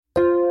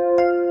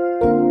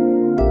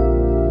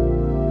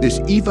This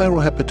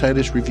eViral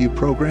Hepatitis Review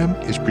program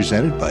is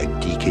presented by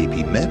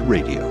DKP Med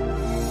Radio.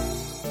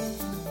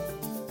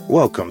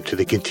 Welcome to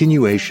the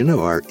continuation of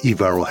our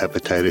eViral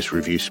Hepatitis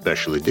Review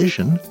Special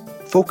Edition,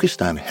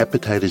 focused on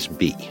Hepatitis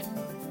B.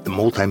 The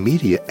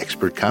multimedia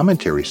expert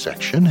commentary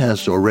section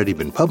has already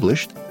been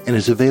published and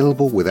is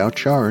available without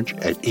charge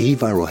at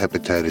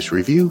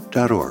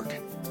eviralhepatitisreview.org.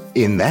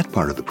 In that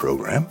part of the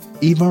program,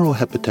 eViral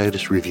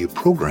Hepatitis Review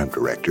Program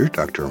Director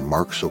Dr.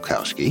 Mark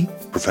Sulkowski,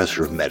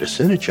 Professor of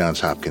Medicine at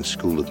Johns Hopkins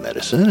School of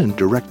Medicine and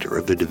Director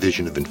of the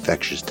Division of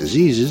Infectious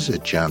Diseases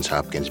at Johns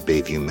Hopkins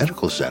Bayview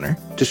Medical Center,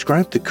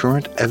 described the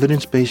current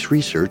evidence-based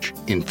research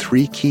in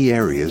three key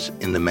areas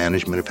in the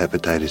management of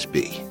hepatitis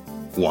B.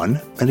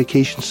 1.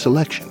 Medication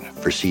selection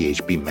for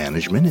CHB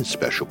management in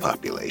special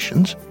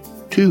populations.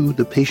 2.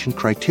 The patient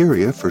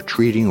criteria for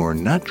treating or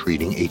not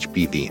treating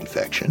HBV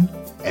infection.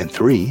 And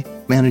 3.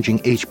 Managing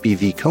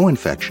HBV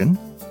co-infection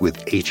with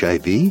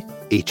HIV,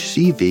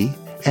 HCV,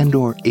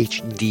 and/or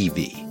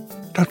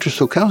HDV. Dr.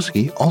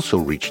 Sulkowski also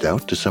reached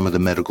out to some of the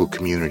medical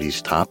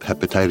community's top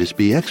hepatitis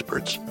B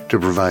experts to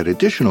provide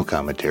additional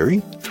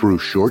commentary through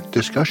short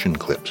discussion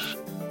clips.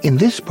 In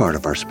this part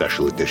of our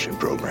special edition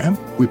program,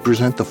 we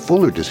present the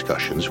fuller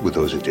discussions with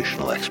those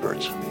additional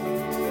experts.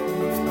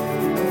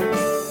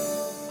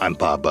 I'm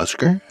Bob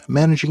Busker,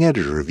 Managing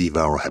Editor of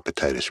eViral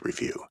Hepatitis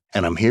Review,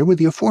 and I'm here with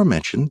the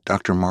aforementioned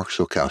Dr. Mark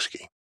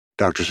Sulkowski.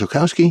 Dr.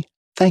 Sulkowski,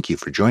 thank you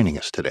for joining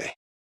us today.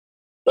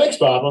 Thanks,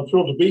 Bob. I'm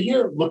thrilled to be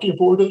here. Looking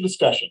forward to the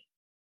discussion.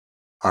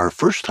 Our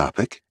first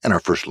topic and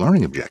our first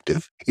learning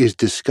objective is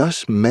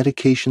discuss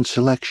medication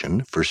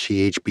selection for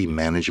CHB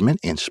management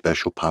in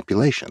special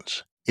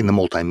populations. In the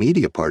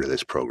multimedia part of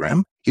this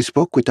program, you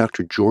spoke with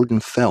Dr.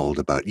 Jordan Feld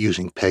about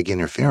using PEG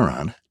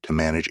interferon to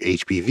manage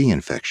HBV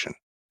infection.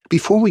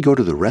 Before we go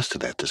to the rest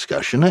of that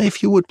discussion,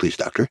 if you would please,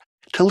 Doctor,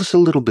 tell us a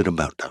little bit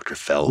about Dr.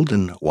 Feld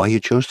and why you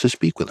chose to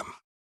speak with him.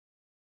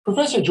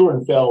 Professor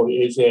Jordan Feld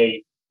is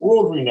a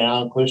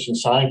world-renowned clinician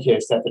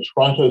scientist at the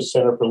Toronto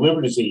Centre for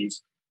Liver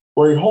Disease,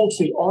 where he holds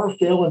the R.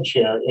 Phelan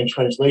Chair in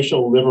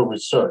Translational Liver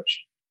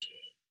Research.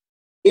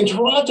 In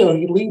Toronto,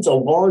 he leads a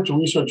large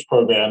research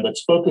program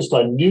that's focused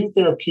on new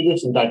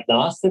therapeutics and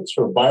diagnostics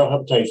for viral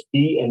hepatitis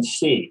B and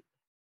C.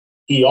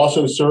 He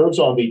also serves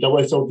on the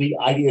AASLD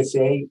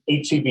IDSA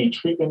HCV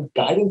treatment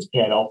guidance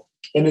panel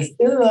and is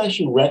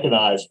internationally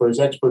recognized for his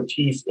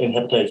expertise in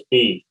hepatitis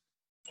B.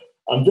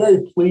 I'm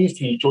very pleased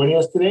he's joining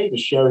us today to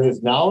share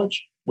his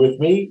knowledge with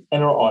me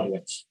and our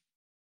audience.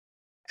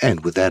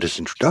 And with that as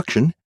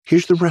introduction,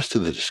 here's the rest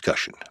of the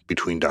discussion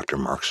between Dr.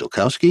 Mark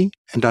Sulkowski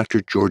and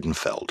Dr. Jordan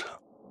Feld.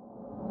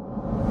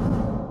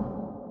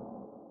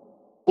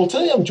 Well,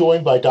 today I'm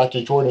joined by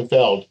Dr. Jordan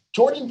Feld.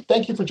 Jordan,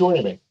 thank you for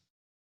joining me.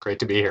 Great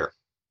to be here.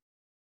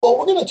 Well,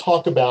 we're going to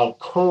talk about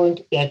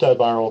current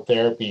antiviral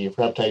therapy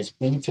for hepatitis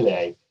B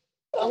today.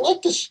 I'd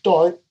like to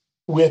start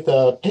with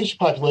a patient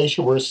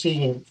population we're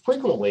seeing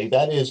frequently,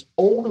 that is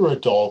older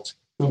adults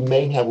who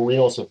may have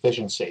renal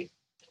insufficiency.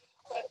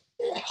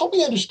 Help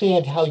me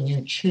understand how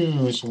you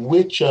choose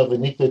which of the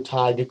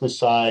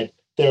nucleoside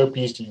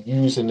therapies to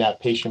use in that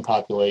patient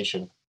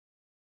population.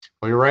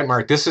 Well, you're right,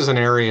 Mark. This is an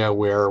area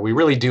where we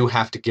really do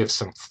have to give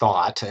some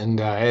thought. And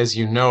as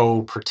you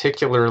know,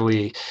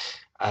 particularly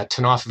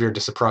tenofovir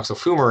disoproxil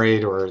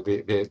fumarate, or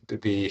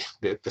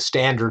the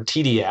standard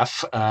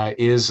TDF,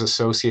 is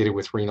associated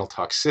with renal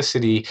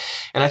toxicity.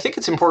 And I think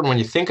it's important when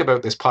you think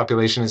about this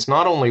population, it's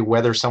not only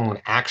whether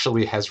someone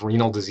actually has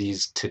renal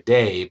disease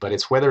today, but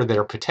it's whether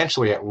they're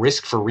potentially at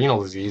risk for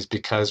renal disease,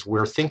 because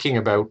we're thinking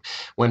about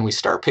when we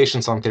start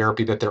patients on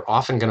therapy that they're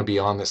often going to be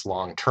on this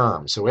long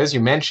term. So as you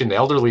mentioned,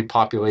 elderly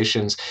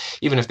populations,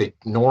 even if they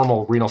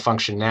normal renal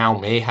function now,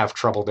 may have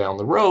trouble down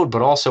the road,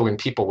 but also in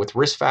people with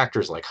risk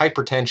factors like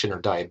hypertension or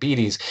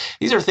diabetes.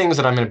 These are things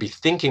that I'm going to be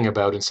thinking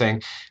about and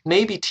saying,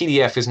 maybe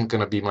TDF isn't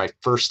going to be my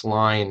first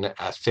line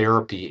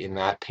therapy in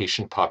that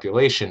patient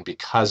population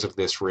because of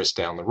this risk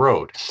down the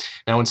road.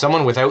 Now, in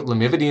someone without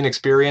lamivudine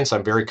experience,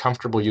 I'm very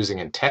comfortable using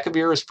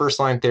entecavir as first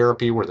line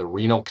therapy where the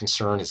renal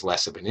concern is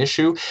less of an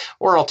issue.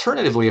 Or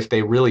alternatively, if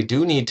they really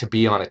do need to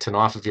be on a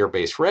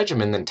tenofovir-based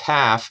regimen, then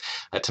TAF,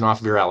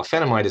 tenofovir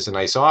alafenamide, is a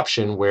nice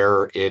option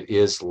where it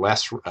is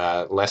less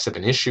of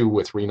an issue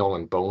with renal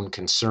and bone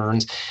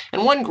concerns.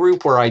 And one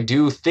group where I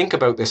do think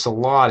about this a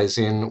lot is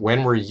in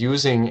when we're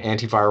using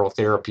antiviral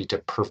therapy to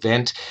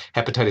prevent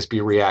hepatitis B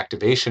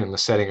reactivation in the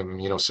setting of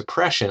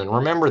immunosuppression. And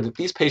remember that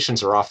these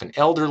patients are often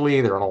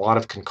elderly, they're on a lot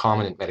of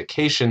concomitant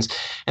medications,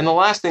 and the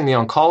last thing the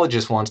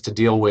oncologist wants to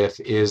deal with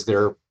is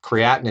their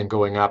creatinine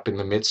going up in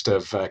the midst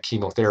of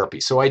chemotherapy.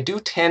 So I do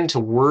tend to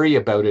worry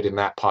about it in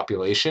that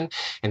population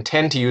and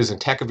tend to use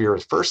entecavir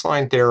as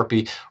first-line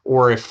therapy,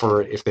 or if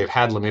they've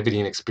had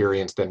lamivudine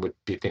experience, then would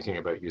be thinking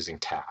about using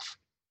TAF.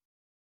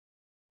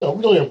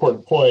 Really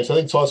important points. I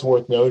think it's also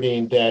worth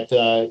noting that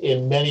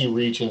in many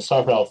regions,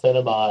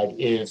 sulfuralfenamide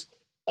is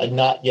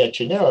not yet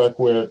generic,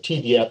 where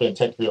TDF and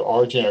entecavir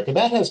are generic. And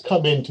that has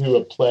come into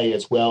a play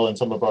as well in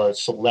some of our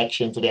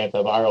selections of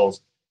antivirals.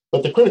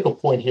 But the critical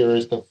point here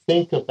is to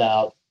think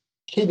about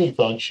kidney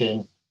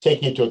function,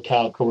 taking into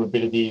account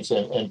comorbidities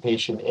and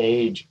patient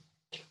age.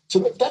 So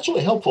that's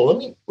really helpful.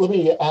 Let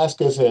me ask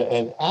as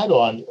an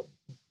add-on,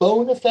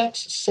 bone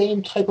effects,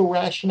 same type of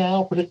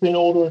rationale, particularly in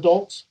older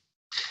adults?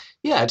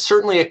 Yeah, it's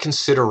certainly a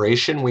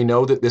consideration. We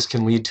know that this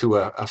can lead to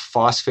a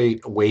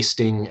phosphate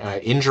wasting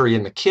injury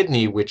in the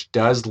kidney, which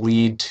does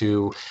lead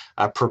to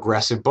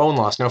progressive bone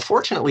loss. Now,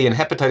 fortunately, in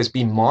hepatitis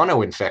B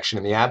monoinfection,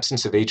 in the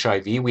absence of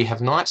HIV, we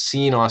have not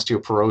seen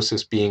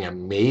osteoporosis being a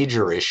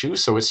major issue.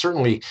 So it's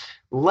certainly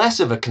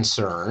less of a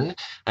concern.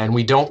 And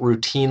we don't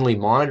routinely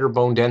monitor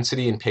bone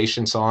density in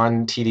patients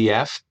on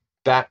TDF.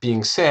 That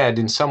being said,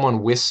 in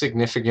someone with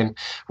significant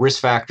risk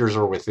factors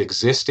or with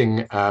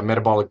existing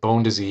metabolic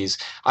bone disease,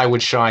 I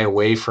would shy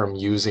away from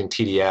using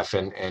TDF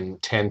and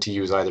tend to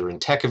use either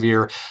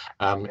entecavir,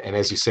 and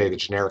as you say, the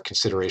generic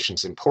consideration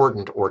is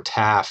important, or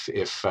TAF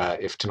if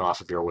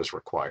tenofovir was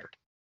required.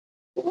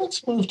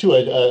 Let's move to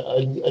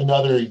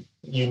another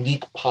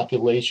unique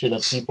population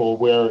of people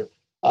where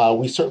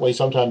we certainly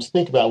sometimes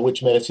think about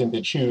which medicine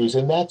to choose,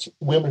 and that's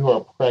women who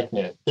are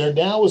pregnant. There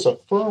now is a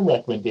firm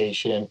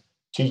recommendation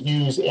to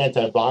use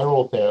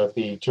antiviral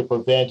therapy to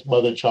prevent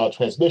mother-child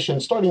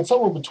transmission starting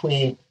somewhere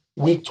between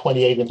week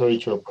 28 and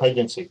 32 of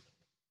pregnancy.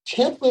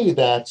 Typically,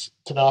 that's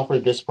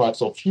tenofovir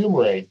disoproxil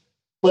fumarate,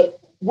 but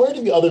where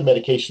do the other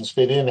medications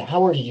fit in?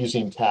 How are you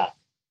using TAF?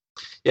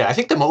 Yeah, I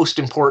think the most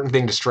important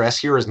thing to stress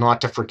here is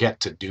not to forget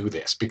to do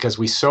this because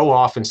we so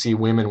often see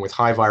women with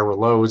high viral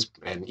loads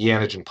and e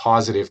antigen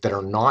positive that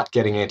are not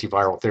getting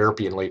antiviral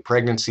therapy in late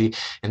pregnancy.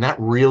 And that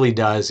really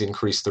does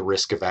increase the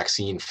risk of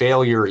vaccine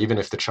failure, even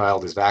if the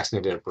child is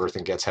vaccinated at birth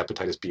and gets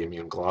hepatitis B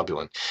immune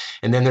globulin.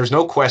 And then there's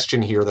no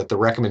question here that the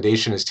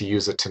recommendation is to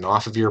use a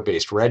tenofovir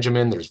based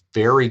regimen. There's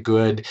very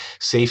good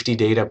safety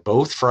data,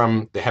 both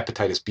from the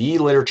hepatitis B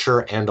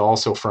literature and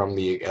also from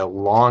the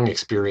long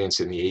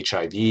experience in the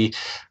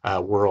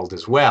HIV world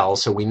as well.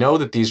 So we know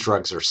that these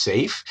drugs are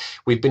safe.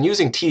 We've been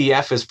using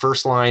TDF as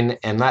first line,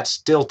 and that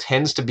still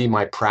tends to be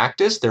my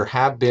practice. There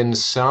have been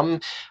some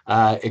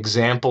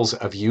examples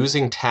of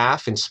using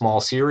TAF in small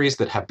series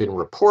that have been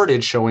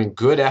reported showing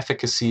good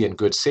efficacy and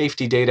good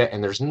safety data,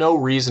 and there's no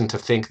reason to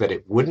think that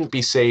it wouldn't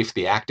be safe.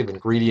 The active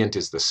ingredient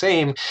is the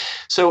same.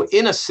 So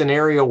in a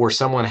scenario where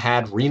someone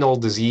had renal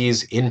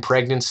disease in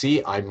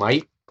pregnancy, I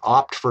might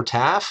opt for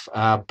TAF,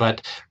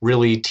 but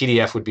really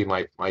TDF would be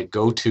my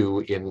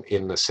go-to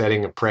in the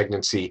setting of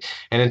pregnancy.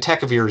 And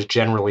entecavir is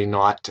generally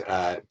not,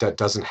 that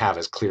doesn't have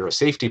as clear a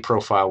safety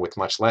profile with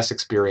much less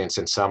experience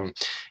and some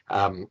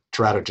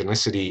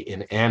teratogenicity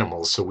in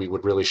animals. So we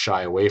would really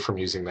shy away from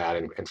using that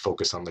and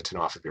focus on the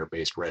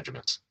tenofovir-based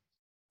regimens.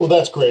 Well,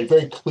 that's great.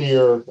 Very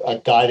clear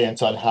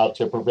guidance on how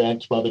to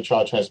prevent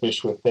mother-child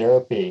transmission with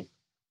therapy.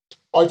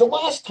 The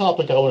last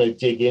topic I want to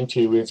dig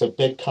into is a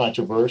bit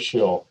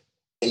controversial.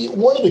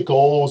 One of the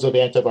goals of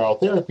antiviral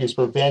therapy is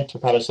to prevent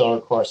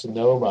hepatocellular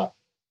carcinoma.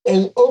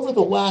 And over the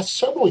last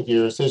several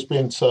years, there's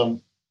been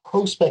some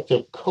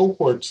prospective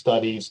cohort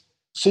studies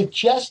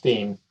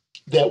suggesting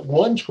that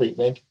one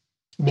treatment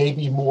may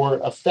be more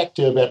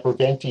effective at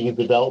preventing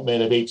the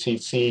development of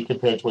HCC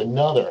compared to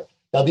another.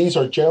 Now, these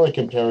are generally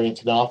comparing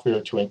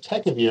tenofovir to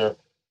entecavir,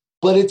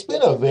 but it's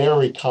been a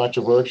very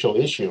controversial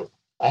issue.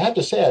 I have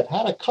to say, I've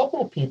had a couple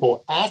of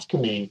people ask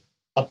me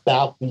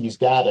about these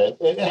data.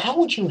 How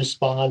would you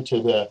respond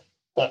to the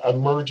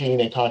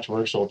emerging and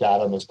controversial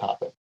data on this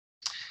topic?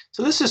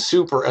 So this is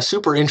a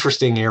super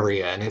interesting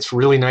area, and it's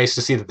really nice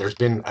to see that there's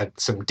been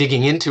some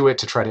digging into it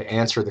to try to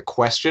answer the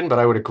question, but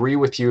I would agree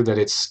with you that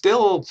it's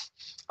still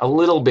a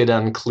little bit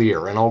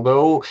unclear. And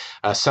although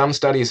some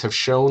studies have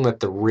shown that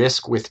the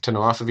risk with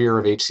tenofovir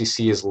of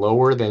HCC is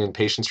lower than in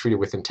patients treated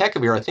with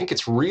entecavir, I think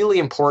it's really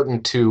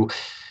important to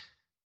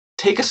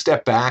take a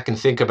step back and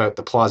think about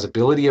the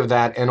plausibility of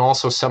that and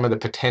also some of the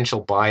potential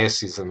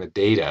biases in the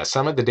data.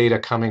 Some of the data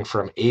coming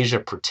from Asia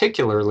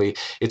particularly,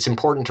 it's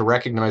important to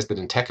recognize that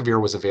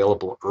entecavir was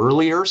available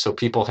earlier, so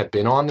people had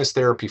been on this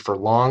therapy for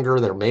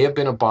longer. There may have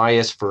been a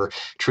bias for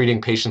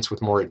treating patients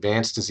with more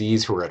advanced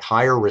disease who are at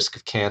higher risk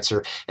of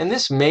cancer, and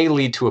this may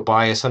lead to a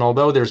bias. And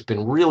although there's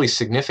been really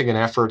significant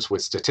efforts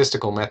with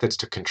statistical methods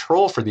to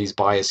control for these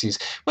biases,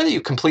 whether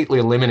you completely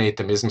eliminate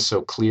them isn't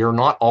so clear.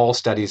 Not all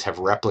studies have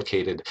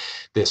replicated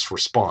this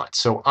response.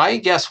 So I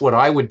guess what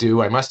I would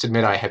do, I must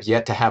admit I have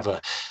yet to have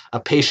a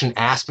patient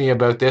ask me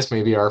about this.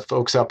 Maybe our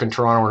folks up in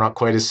Toronto are not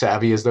quite as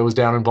savvy as those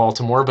down in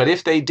Baltimore, but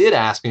if they did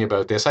ask me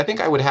about this, I think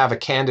I would have a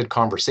candid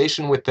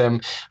conversation with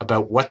them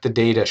about what the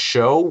data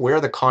show, where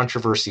the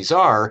controversies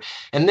are,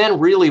 and then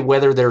really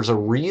whether there's a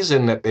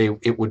reason that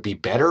it would be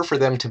better for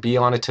them to be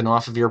on a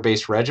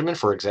tenofovir-based regimen,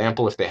 for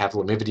example, if they have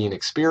lamivudine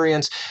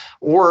experience,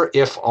 or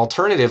if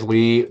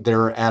alternatively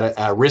they're at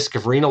a risk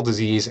of renal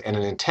disease and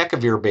an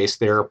entecavir-based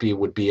therapy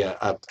would be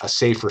a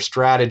safer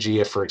strategy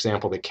if, for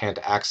example, they can't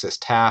access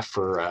TAF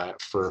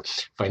for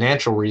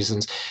financial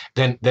reasons,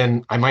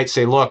 then I might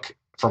say, look,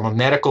 from a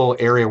medical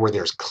area where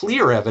there's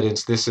clear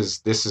evidence, this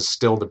is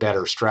still the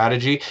better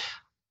strategy.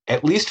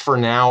 At least for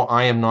now,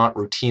 I am not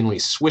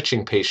routinely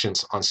switching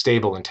patients on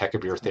stable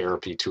entecavir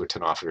therapy to a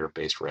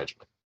tenofovir-based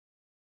regimen.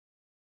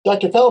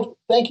 Dr. Feld,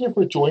 thank you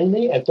for joining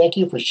me, and thank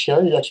you for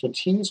sharing your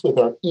expertise with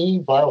our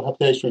eViral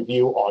Hepatitis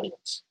Review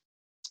audience.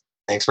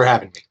 Thanks for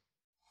having me.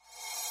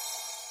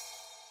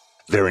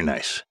 Very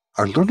nice.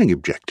 Our learning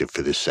objective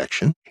for this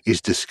section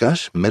is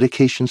discuss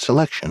medication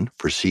selection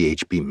for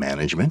CHB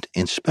management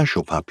in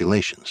special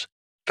populations.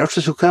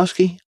 Dr.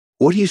 Sulkowski,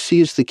 what do you see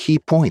as the key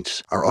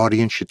points our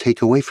audience should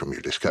take away from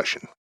your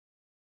discussion?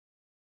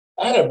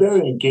 I had a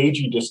very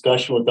engaging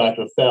discussion with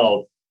Dr.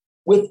 Feld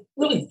with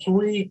really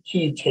three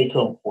key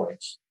take-home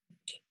points.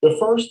 The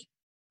first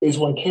is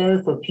when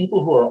caring for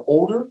people who are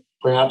older,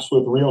 perhaps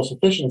with renal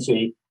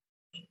insufficiency,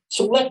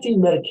 selecting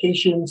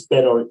medications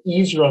that are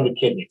easier on the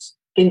kidneys,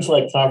 things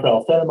like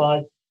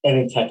tioprolenol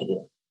and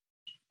entecavir.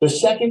 The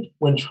second,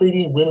 when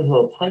treating women who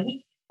are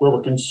pregnant, where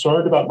we're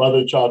concerned about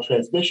mother-to-child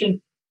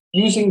transmission,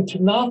 using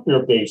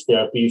tenofovir-based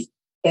therapies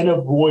and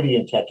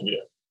avoiding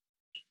entecavir.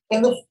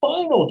 And the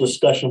final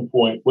discussion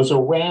point was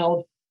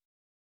around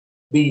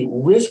the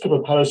risk of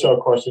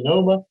hepatocellular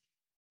carcinoma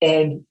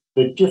and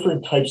the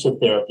different types of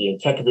therapy,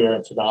 entecavir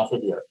and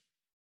tenofovir.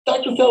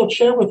 Dr. Feld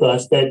shared with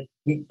us that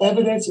the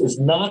evidence is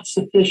not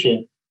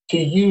sufficient to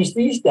use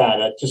these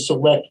data to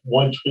select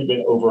one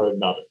treatment over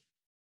another.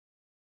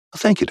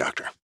 Thank you,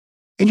 Doctor.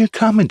 In your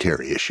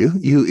commentary issue,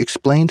 you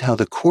explained how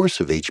the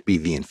course of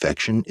HBV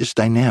infection is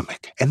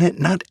dynamic and that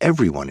not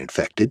everyone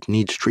infected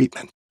needs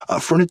treatment.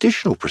 For an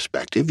additional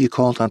perspective, you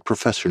called on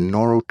Professor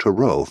Nora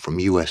Turow from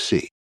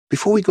USC.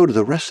 Before we go to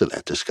the rest of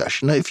that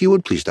discussion, if you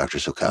would please, Dr.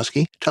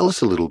 Sulkowski, tell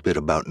us a little bit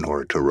about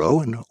Nora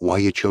Turow and why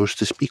you chose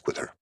to speak with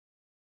her.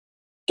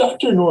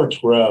 Dr. Nora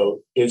Turow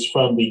is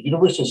from the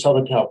University of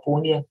Southern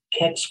California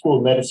Keck School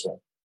of Medicine,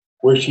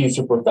 where she's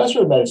a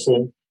professor of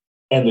medicine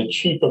and the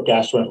chief of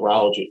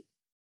gastroenterology.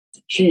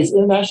 She is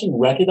internationally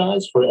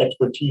recognized for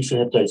expertise in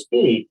hepatitis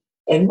B,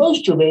 and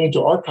most germane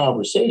to our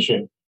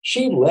conversation,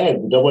 she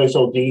led the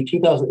AASLD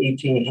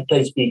 2018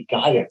 hepatitis B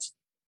guidance.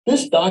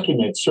 This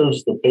document serves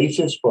as the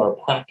basis for our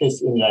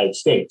practice in the United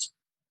States.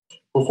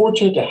 We're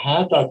fortunate to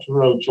have Dr.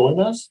 Turow join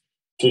us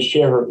to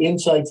share her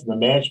insights in the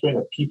management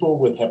of people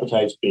with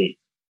hepatitis B.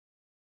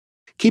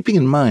 Keeping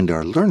in mind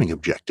our learning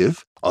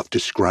objective of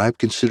describe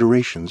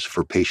considerations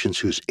for patients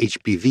whose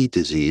HBV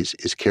disease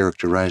is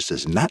characterized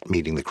as not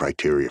meeting the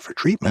criteria for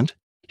treatment,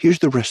 here's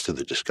the rest of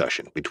the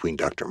discussion between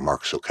Dr.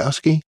 Mark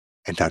Sulkowski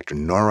and Dr.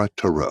 Nora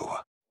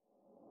Turow.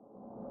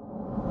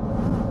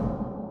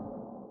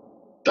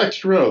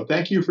 Dr. Turow,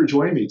 thank you for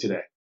joining me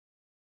today.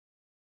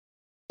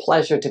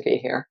 Pleasure to be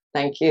here.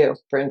 Thank you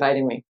for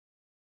inviting me.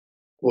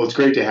 Well, it's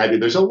great to have you.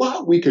 There's a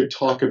lot we could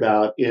talk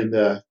about in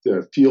the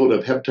field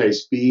of hepatitis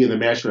B and the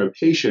management of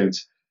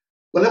patients,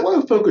 but I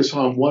want to focus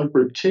on one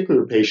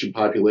particular patient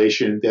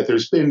population that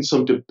there's been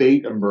some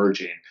debate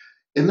emerging,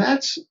 and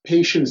that's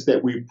patients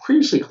that we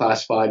previously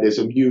classified as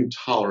immune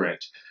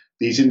tolerant.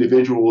 These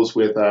individuals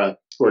with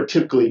who are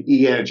typically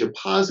E antigen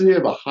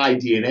positive, a high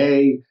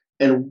DNA,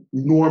 and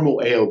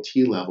normal ALT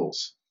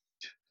levels.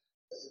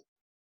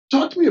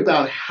 Talk to me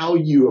about how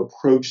you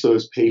approach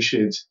those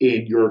patients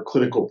in your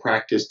clinical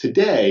practice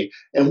today,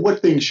 and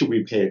what things should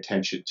we pay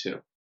attention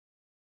to?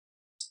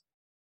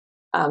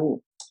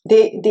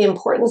 The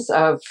importance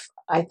of,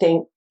 I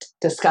think,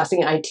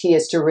 discussing IT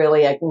is to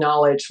really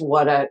acknowledge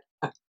what a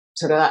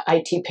sort of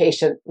IT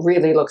patient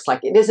really looks like.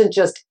 It isn't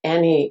just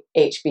any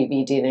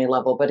HBV DNA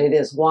level, but it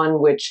is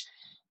one which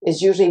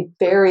is usually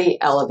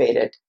very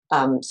elevated.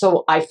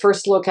 So I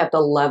first look at the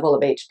level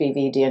of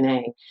HBV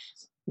DNA.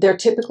 They're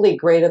typically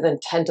greater than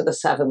 10 to the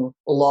 7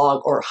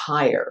 log or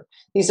higher.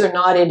 These are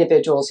not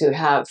individuals who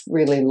have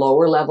really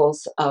lower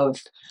levels of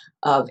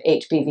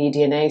HBV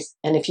DNA.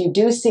 And if you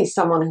do see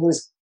someone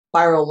whose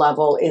viral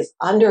level is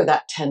under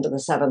that 10 to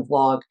the 7th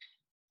log,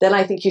 then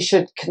I think you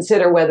should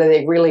consider whether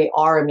they really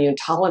are immune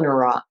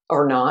tolerant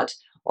or not,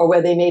 or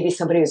whether they may be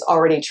somebody who's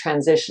already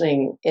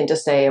transitioning into,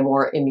 say, a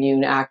more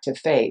immune active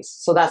phase.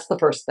 So that's the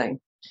first thing.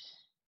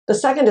 The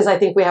second is I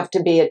think we have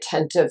to be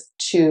attentive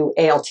to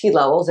ALT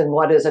levels and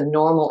what is a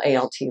normal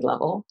ALT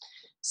level.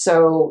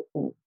 So,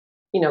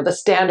 the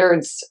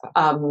standards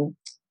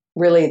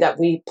really that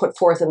we put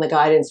forth in the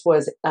guidance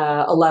was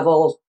a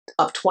level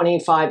of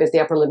 25 is the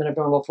upper limit of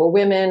normal for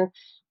women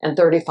and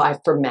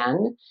 35 for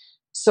men.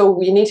 So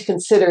we need to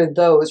consider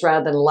those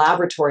rather than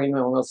laboratory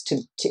normals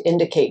to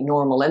indicate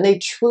normal, and they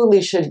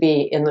truly should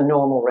be in the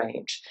normal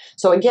range.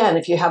 So again,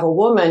 if you have a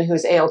woman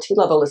whose ALT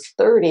level is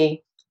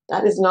 30,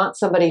 that is not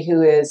somebody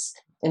who is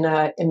in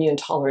an immune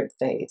tolerant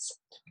phase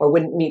or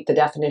wouldn't meet the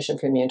definition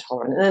for immune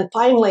tolerant. And then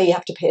finally, you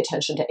have to pay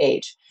attention to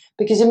age,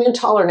 because immune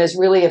tolerant is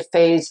really a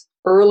phase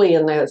early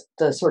in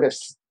the sort of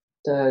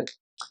the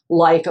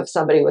life of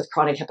somebody with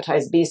chronic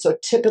hepatitis B. So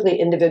typically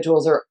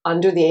individuals are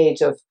under the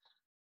age of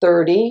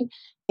 30.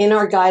 In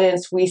our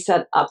guidance, we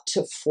set up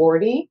to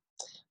 40.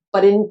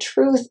 But in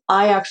truth,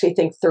 I actually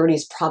think 30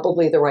 is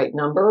probably the right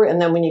number.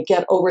 And then when you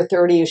get over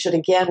 30, you should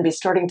again be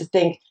starting to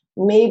think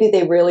maybe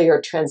they really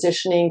are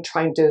transitioning,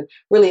 trying to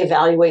really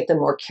evaluate them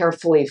more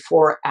carefully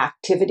for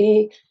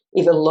activity,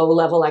 even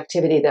low-level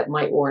activity that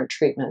might warrant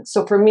treatment.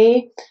 So for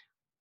me,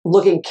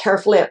 looking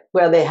carefully at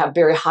where they have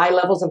very high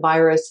levels of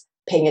virus,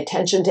 paying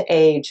attention to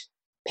age,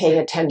 paying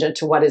attention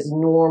to what is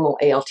normal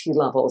ALT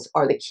levels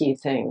are the key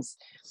things.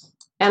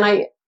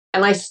 And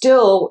And I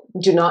still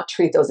do not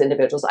treat those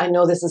individuals. I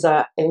know this is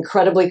an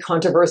incredibly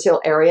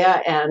controversial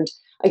area. And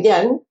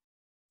again,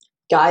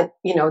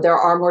 there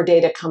are more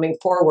data coming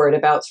forward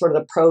about sort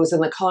of the pros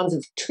and the cons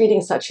of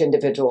treating such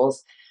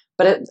individuals.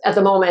 But at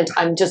the moment,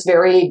 I'm just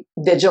very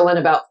vigilant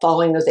about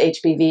following those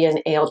HBV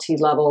and ALT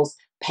levels,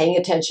 paying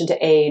attention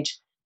to age,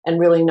 and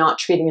really not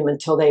treating them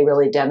until they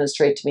really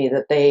demonstrate to me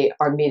that they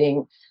are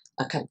meeting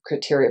a kind of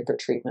criteria for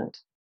treatment.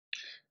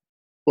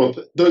 Well,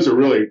 those are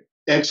really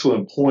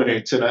excellent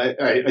points. And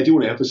I do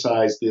want to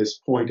emphasize this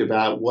point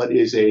about what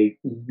is a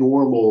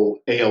normal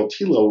ALT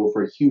level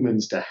for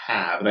humans to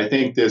have. And I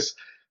think this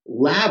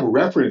lab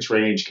reference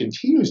range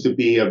continues to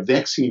be a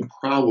vexing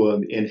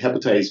problem in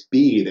hepatitis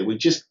B that we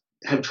just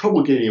have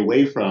trouble getting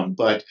away from.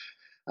 But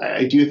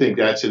I do think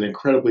that's an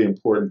incredibly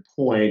important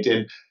point.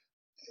 And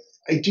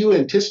I do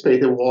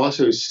anticipate that we'll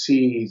also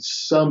see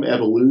some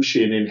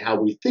evolution in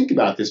how we think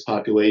about this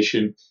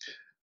population.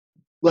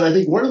 But I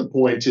think one of the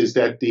points is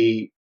that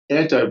the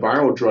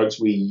antiviral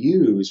drugs we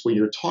use, when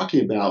you're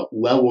talking about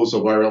levels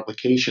of viral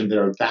replication that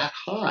are that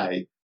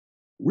high,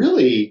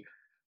 really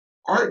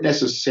aren't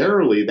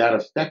necessarily that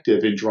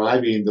effective in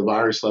driving the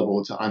virus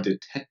level to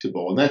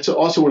undetectable. And that's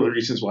also one of the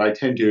reasons why I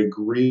tend to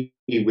agree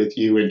with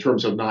you in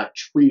terms of not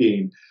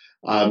treating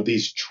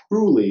these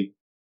truly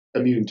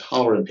immune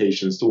tolerant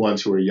patients, the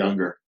ones who are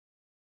younger.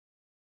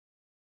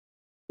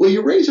 Well,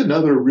 you raise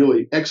another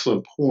really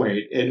excellent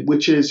point, and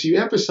which is you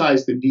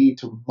emphasize the need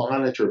to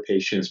monitor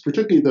patients,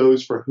 particularly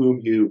those for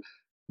whom you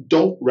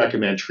don't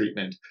recommend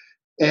treatment.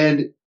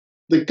 And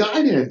the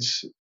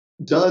guidance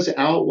does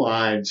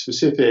outline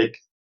specific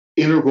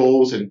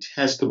intervals and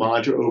tests to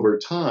monitor over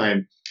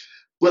time.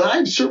 But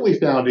I've certainly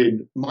found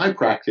in my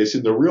practice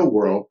in the real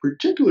world,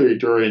 particularly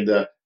during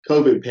the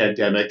COVID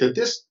pandemic, that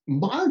this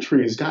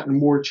monitoring has gotten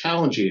more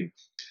challenging.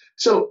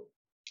 So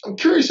I'm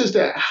curious as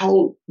to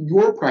how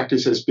your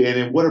practice has been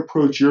and what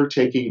approach you're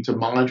taking to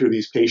monitor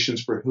these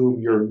patients for whom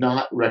you're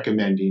not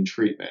recommending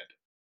treatment.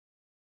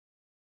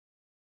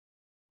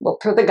 Well,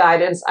 per the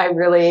guidance, I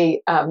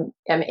really am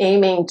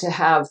aiming to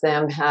have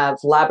them have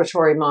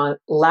laboratory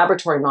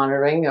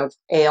monitoring of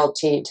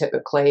ALT.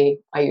 Typically,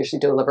 I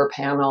usually do a liver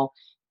panel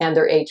and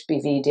their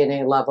HBV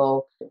DNA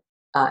level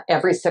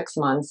every 6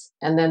 months.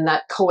 And then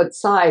that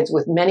coincides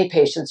with many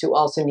patients who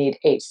also need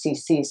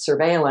HCC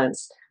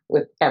surveillance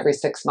with every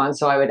 6 months.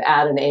 So I would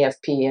add an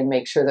AFP and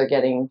make sure they're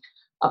getting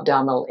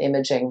abdominal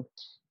imaging.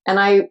 And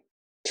I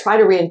try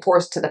to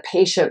reinforce to the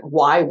patient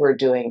why we're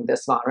doing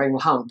this monitoring,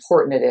 how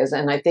important it is.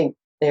 And I think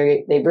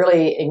they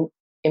really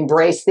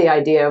embrace the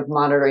idea of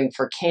monitoring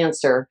for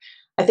cancer.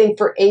 I think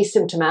for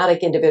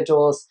asymptomatic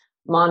individuals,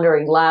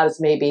 monitoring labs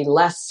may be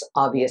less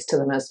obvious to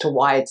them as to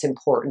why it's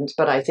important.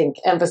 But I think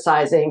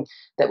emphasizing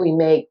that we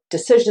make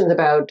decisions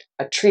about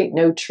a treat,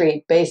 no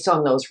treat based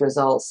on those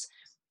results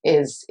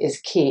is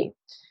key.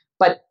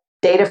 But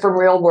data from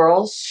real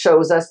world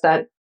shows us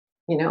that,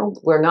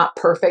 we're not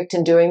perfect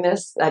in doing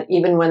this, that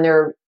even when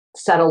they're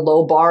set a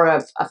low bar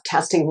of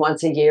testing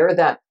once a year,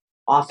 that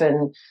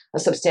often a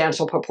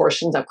substantial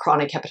proportion of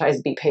chronic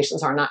hepatitis B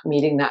patients are not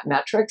meeting that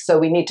metric. So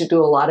we need to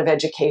do a lot of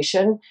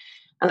education.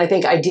 And I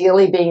think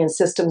ideally being in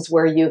systems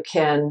where you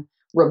can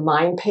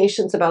remind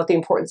patients about the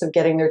importance of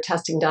getting their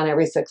testing done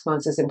every 6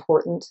 months is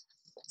important.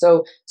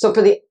 So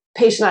for the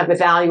patient I've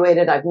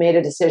evaluated, I've made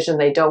a decision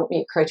they don't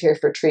meet criteria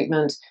for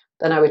treatment,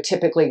 then I would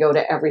typically go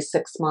to every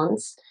 6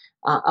 months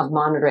of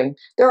monitoring.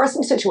 There are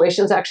some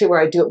situations actually where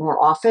I do it more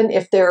often.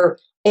 If their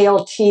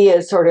ALT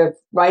is sort of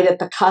right at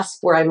the cusp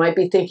where I might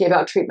be thinking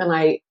about treatment,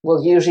 I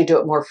will usually do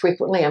it more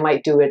frequently. I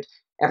might do it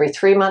every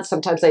 3 months.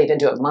 Sometimes I even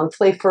do it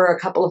monthly for a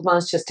couple of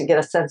months just to get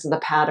a sense of the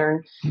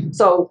pattern.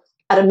 So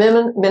at a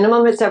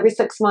minimum, it's every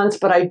 6 months,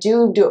 but I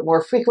do it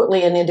more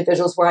frequently in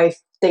individuals where I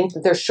think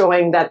that they're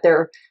showing that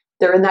they're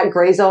in that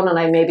gray zone and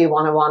I maybe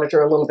want to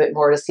monitor a little bit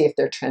more to see if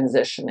they're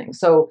transitioning.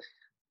 So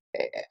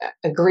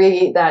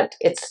agree that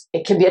it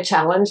can be a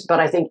challenge,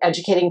 but I think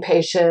educating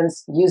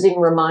patients,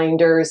 using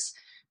reminders,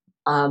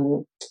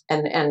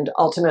 and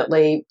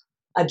ultimately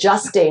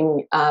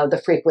adjusting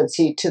the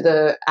frequency to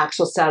the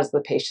actual status of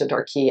the patient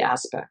are key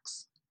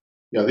aspects.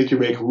 Yeah, I think you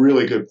make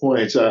really good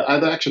points.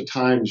 I've actually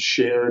times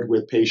shared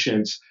with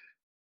patients,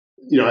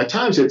 at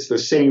times it's the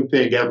same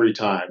thing every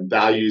time.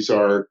 Values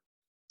are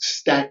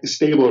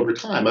stable over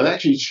time. I've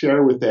actually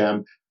shared with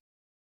them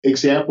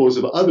examples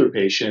of other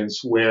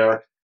patients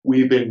where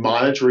we've been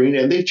monitoring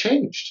and they've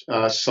changed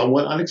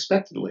somewhat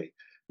unexpectedly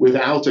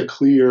without a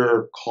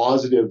clear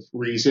causative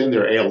reason.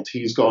 Their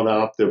ALT's gone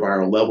up, their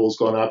viral level's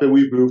gone up, and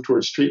we've moved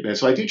towards treatment.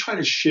 So I do try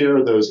to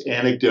share those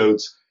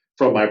anecdotes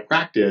from my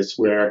practice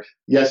where,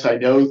 yes, I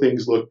know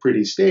things look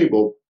pretty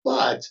stable,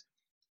 but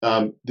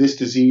this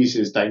disease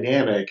is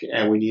dynamic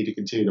and we need to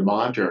continue to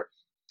monitor.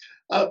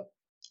 I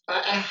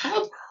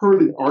have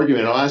heard an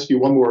argument, I'll ask you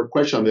one more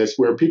question on this,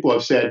 where people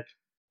have said,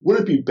 would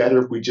it be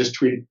better if we just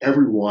treated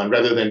everyone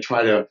rather than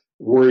try to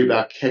worry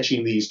about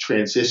catching these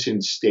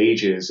transition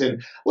stages? And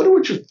I wonder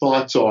what your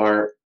thoughts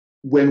are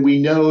when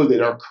we know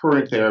that our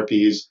current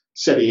therapies,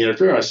 setting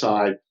interferon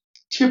aside,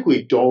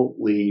 typically don't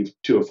lead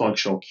to a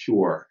functional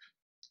cure.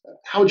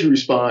 How would you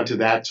respond to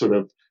that sort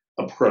of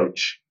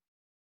approach?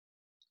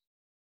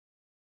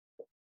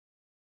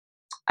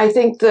 I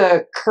think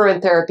the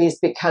current therapies,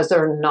 because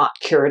they're not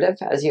curative,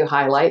 as you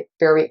highlight,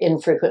 very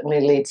infrequently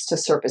leads to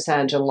surface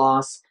antigen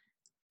loss.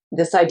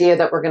 This idea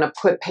that we're going to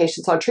put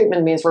patients on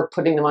treatment means we're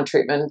putting them on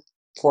treatment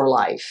for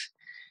life.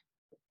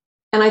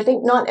 And I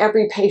think not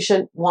every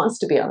patient wants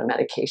to be on a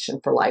medication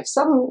for life.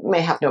 Some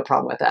may have no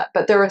problem with that,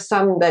 but there are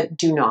some that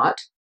do not.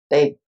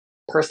 They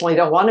personally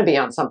don't want to be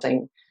on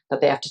something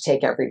that they have to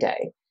take every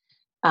day.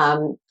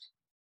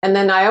 And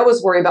then I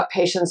always worry about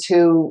patients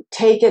who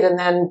take it and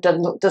then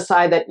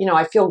decide that,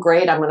 I feel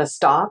great, I'm going to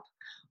stop.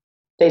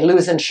 They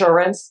lose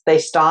insurance, they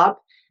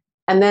stop.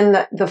 And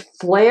then the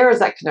flares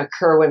that can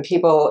occur when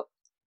people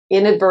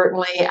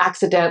inadvertently,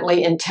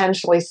 accidentally,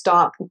 intentionally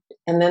stop,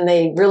 and then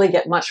they really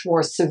get much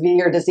more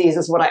severe disease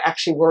is what I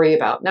actually worry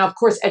about. Now, of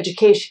course,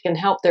 education can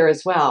help there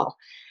as well.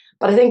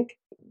 But I think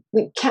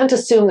we can't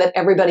assume that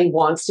everybody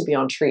wants to be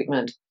on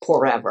treatment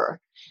forever.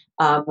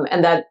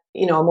 And that,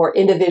 a more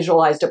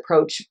individualized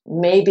approach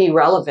may be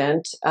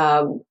relevant,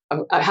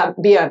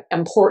 be an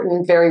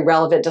important, very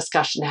relevant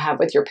discussion to have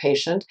with your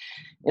patient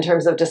in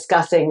terms of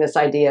discussing this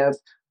idea of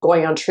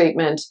going on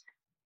treatment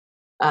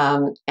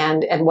and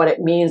what it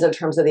means in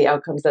terms of the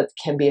outcomes that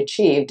can be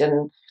achieved.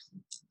 And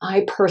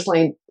I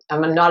personally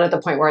am not at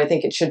the point where I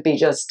think it should be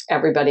just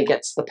everybody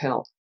gets the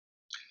pill.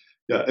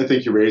 Yeah, I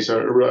think you raise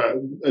a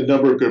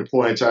number of good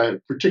points. I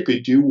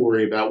particularly do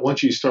worry about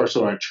once you start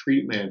on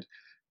treatment,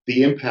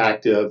 the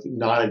impact of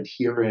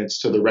non-adherence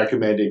to the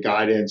recommended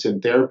guidance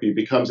and therapy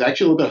becomes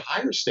actually a little bit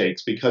higher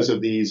stakes because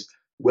of these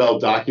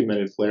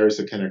well-documented flares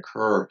that can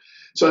occur.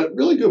 So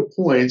really good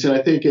points. And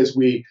I think as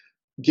we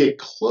get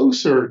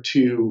closer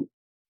to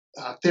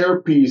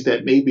therapies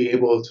that may be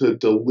able to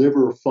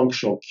deliver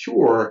functional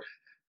cure,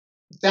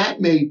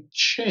 that may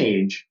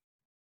change,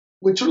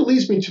 which sort of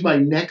leads me to my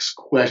next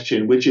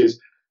question, which is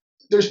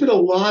there's been a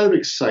lot of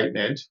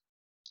excitement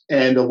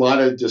and a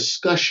lot of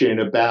discussion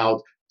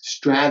about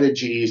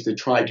strategies to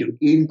try to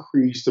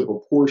increase the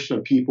proportion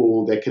of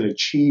people that can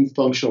achieve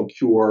functional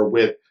cure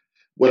with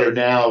what are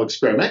now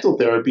experimental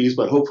therapies,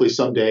 but hopefully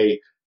someday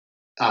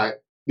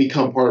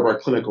become part of our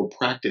clinical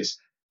practice.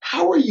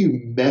 How are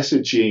you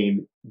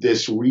messaging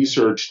this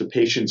research to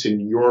patients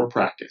in your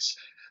practice?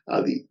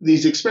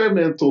 These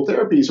experimental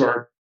therapies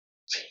are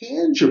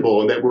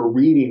tangible in that we're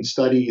reading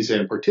studies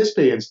and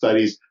participating in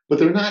studies, but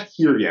they're not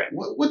here yet.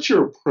 What's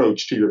your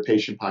approach to your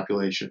patient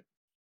population?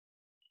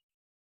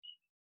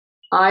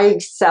 I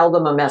sell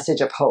them a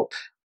message of hope,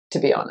 to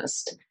be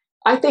honest.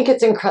 I think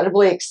it's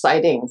incredibly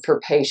exciting for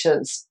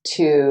patients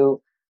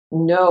to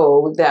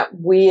know that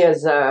we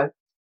as a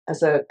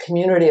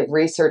community of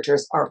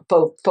researchers are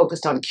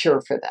focused on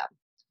cure for them.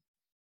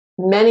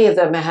 Many of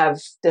them have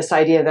this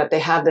idea that they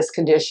have this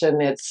condition.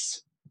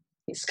 It's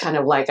kind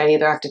of like I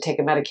either have to take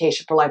a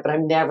medication for life, but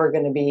I'm never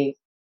going to be,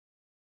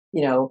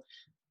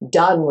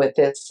 done with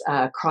this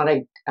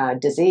chronic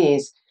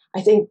disease. I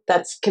think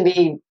can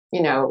be,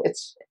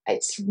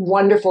 it's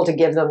wonderful to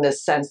give them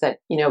this sense that,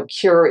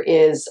 cure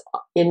is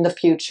in the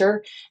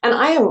future. And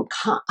I am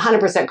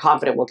 100%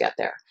 confident we'll get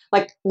there.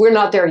 Like, we're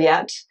not there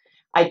yet.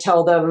 I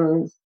tell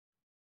them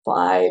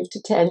 5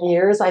 to 10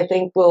 years, I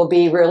think we'll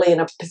be really in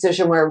a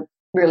position where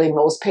really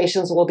most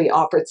patients will be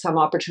offered some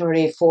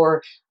opportunity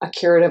for a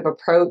curative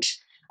approach.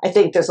 I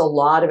think there's a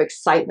lot of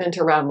excitement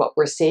around what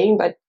we're seeing,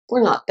 but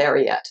we're not there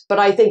yet. But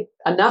I think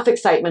enough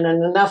excitement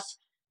and enough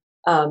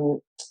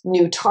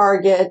new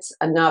targets,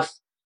 enough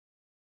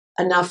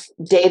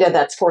data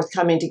that's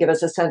forthcoming to give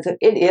us a sense that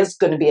it is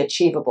going to be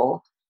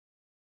achievable.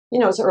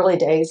 It's early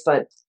days,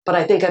 but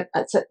I think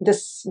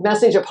this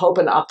message of hope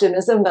and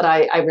optimism that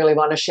I really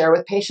want to share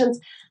with patients,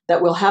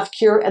 that we'll have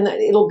cure and that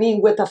it'll be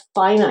with a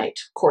finite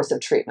course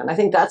of treatment. I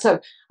think that's a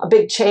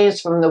big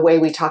change from the way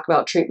we talk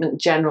about treatment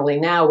generally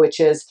now, which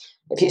is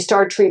if you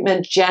start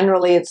treatment,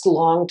 generally it's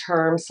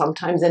long-term,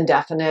 sometimes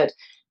indefinite.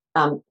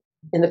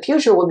 In the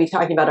future, we'll be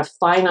talking about a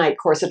finite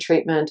course of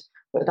treatment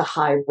with a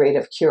high rate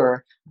of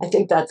cure. I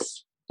think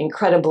that's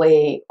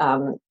incredibly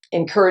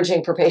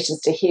encouraging for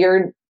patients to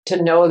hear,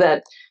 to know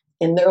that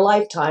in their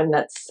lifetime,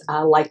 that's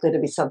likely to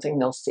be something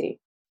they'll see.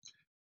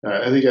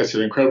 I think that's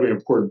an incredibly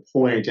important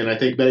point. And I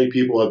think many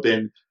people have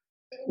been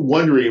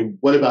wondering,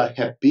 what about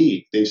Hep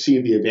B? They've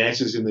seen the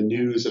advances in the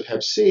news of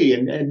Hep C.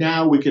 And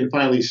now we can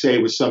finally say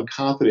with some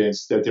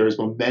confidence that there is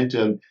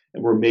momentum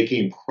and we're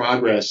making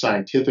progress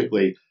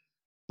scientifically,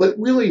 but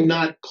really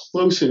not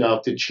close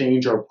enough to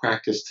change our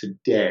practice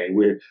today,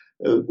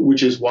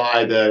 which is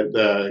why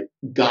the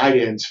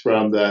guidance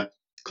from the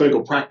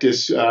clinical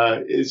practice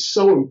is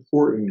so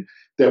important,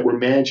 that we're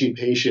managing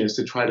patients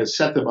to try to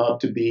set them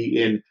up to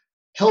be in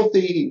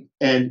healthy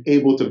and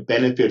able to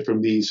benefit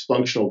from these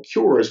functional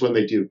cures when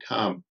they do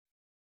come.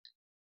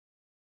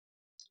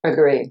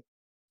 Agree.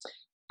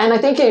 And I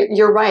think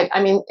you're right.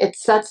 I mean, it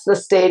sets the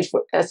stage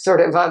as sort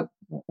of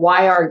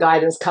why our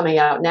guidance coming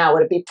out now.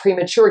 Would it be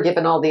premature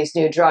given all these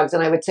new drugs?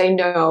 And I would say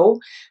no.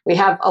 We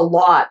have a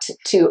lot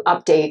to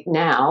update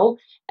now.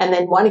 And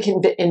then one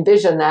can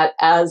envision that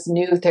as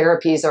new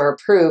therapies are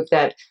approved,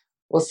 that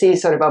we'll see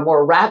sort of a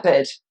more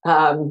rapid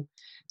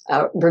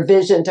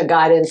revision to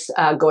guidance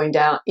going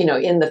down,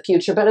 in the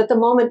future. But at the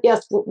moment,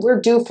 yes, we're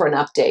due for an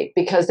update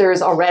because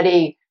there's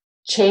already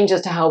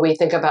changes to how we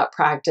think about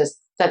practice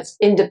that's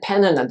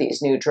independent of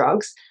these new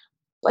drugs,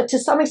 but to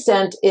some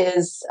extent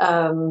is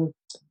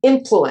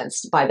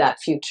influenced by that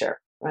future,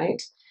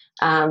 right?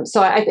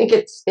 So I think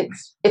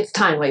it's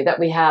timely that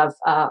we have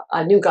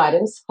a new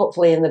guidance,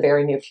 hopefully in the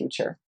very near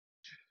future.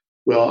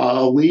 Well,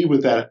 I'll leave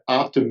with that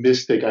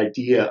optimistic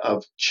idea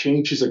of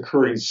changes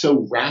occurring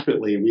so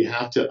rapidly, we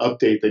have to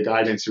update the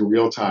guidance in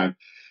real time.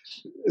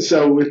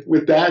 So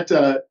with that,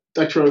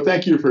 Dr. O,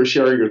 thank you for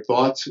sharing your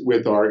thoughts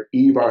with our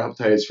eViral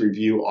Hepatitis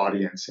Review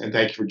audience, and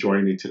thank you for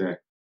joining me today.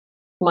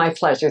 My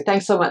pleasure.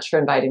 Thanks so much for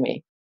inviting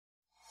me.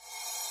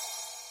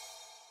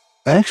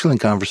 Excellent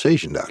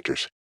conversation,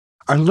 doctors.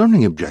 Our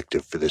learning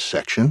objective for this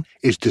section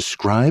is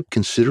describe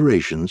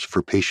considerations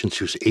for patients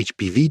whose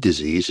HBV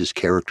disease is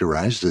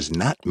characterized as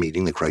not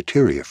meeting the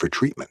criteria for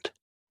treatment.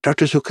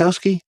 Dr.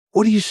 Sulkowski,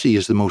 what do you see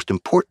as the most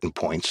important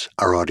points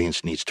our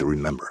audience needs to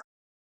remember?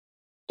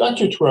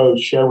 Dr. Turow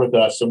shared with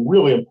us some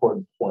really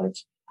important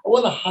points. I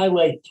want to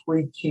highlight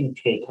 3 key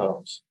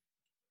take-homes.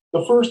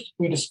 The first,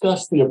 we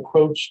discussed the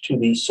approach to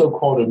the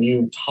so-called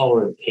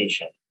immune-tolerant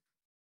patient.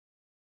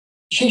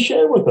 She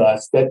shared with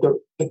us that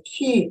the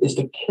key is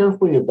to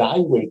carefully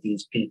evaluate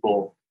these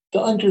people to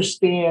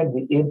understand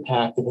the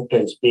impact of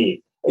hepatitis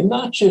B, and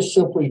not just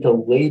simply to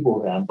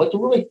label them, but to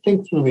really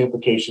think through the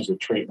implications of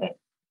treatment.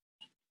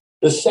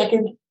 The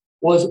second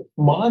was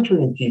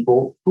monitoring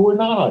people who are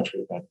not on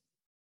treatment.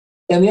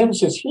 And the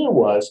emphasis here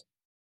was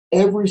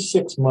every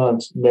 6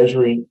 months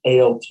measuring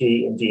ALT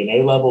and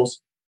DNA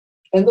levels.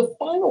 And the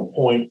final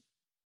point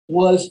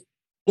was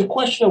the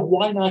question of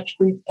why not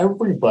treat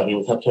everybody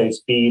with hepatitis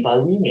B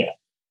viremia.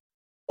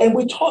 And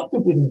we talked a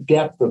bit in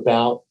depth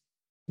about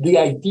the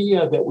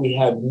idea that we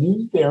have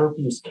new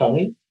therapies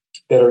coming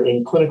that are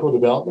in clinical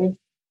development,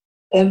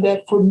 and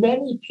that for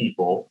many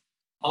people,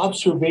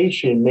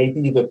 observation may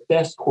be the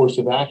best course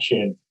of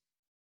action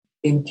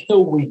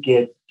until we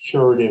get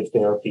curative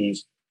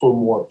therapies for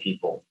more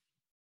people.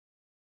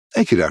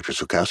 Thank you, Dr.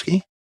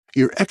 Sulkowski.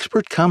 Your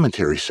expert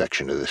commentary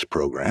section of this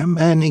program,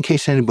 and in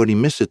case anybody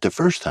missed it the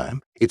first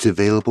time, it's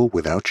available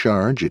without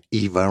charge at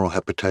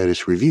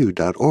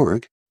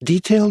eviralhepatitisreview.org,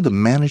 detailed the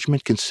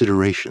management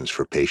considerations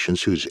for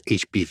patients whose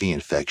HBV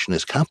infection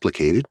is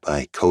complicated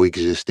by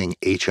coexisting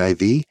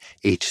HIV,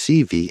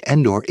 HCV,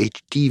 and/or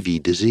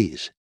HDV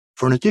disease.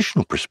 For an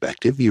additional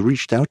perspective, you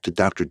reached out to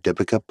Dr.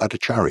 Deepika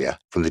Bhattacharya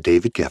from the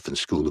David Geffen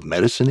School of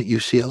Medicine at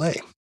UCLA.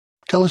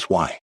 Tell us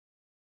why.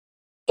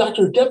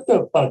 Dr.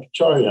 Deepika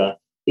Bhattacharya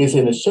is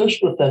an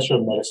associate professor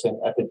of medicine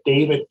at the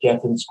David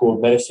Geffen School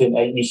of Medicine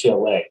at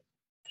UCLA.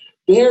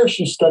 There,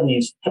 she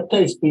studies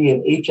hepatitis B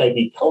and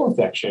HIV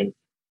co-infection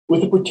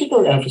with a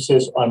particular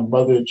emphasis on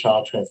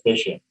mother-to-child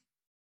transmission.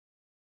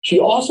 She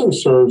also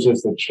serves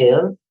as the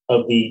chair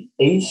of the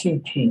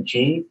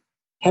ACTG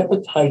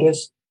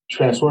Hepatitis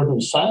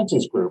Transformative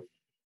Sciences Group,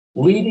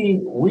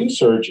 leading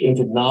research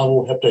into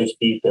novel hepatitis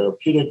B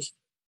therapeutics.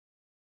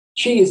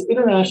 She is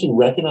internationally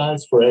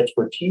recognized for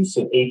expertise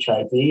in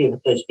HIV and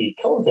hepatitis B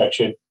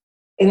co-infection,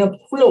 and I'm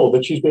thrilled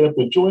that she's been able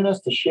to join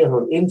us to share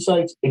her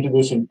insights into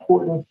this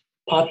important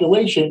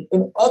population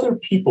and other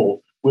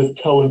people with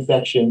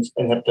co-infections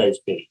and hepatitis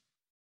B.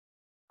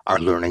 Our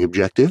learning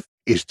objective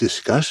is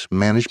discuss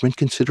management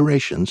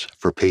considerations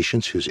for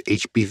patients whose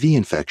HBV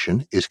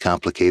infection is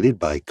complicated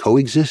by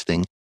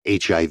coexisting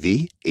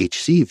HIV,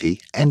 HCV,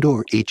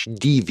 and/or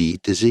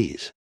HDV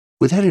disease.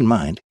 With that in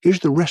mind, here's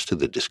the rest of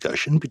the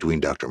discussion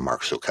between Dr.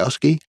 Mark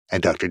Sulkowski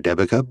and Dr.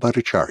 Deepika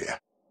Bhattacharya.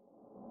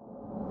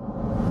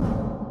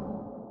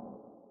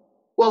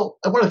 Well,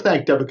 I want to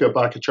thank Deepika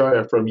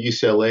Bhattacharya from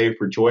UCLA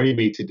for joining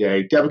me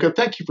today. Deepika,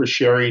 thank you for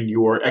sharing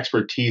your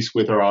expertise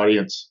with our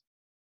audience.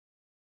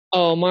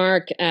 Oh,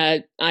 Mark,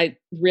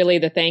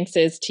 the thanks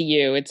is to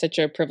you. It's such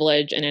a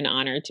privilege and an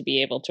honor to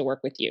be able to work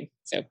with you.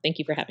 So thank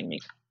you for having me.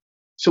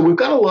 So we've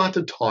got a lot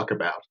to talk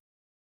about.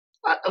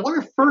 I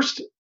want to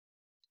first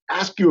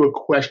ask you a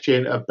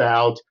question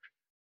about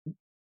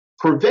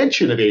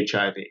prevention of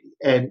HIV.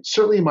 And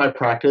certainly in my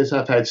practice,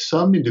 I've had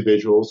some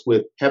individuals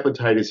with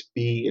hepatitis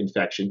B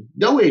infection,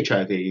 no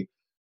HIV,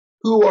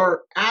 who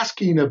are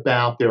asking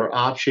about their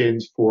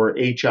options for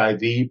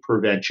HIV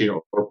prevention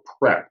or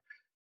PrEP.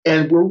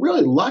 And we're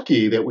really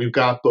lucky that we've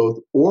got both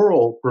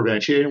oral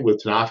prevention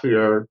with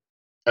tenofovir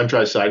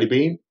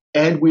emtricitabine,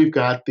 and we've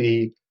got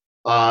the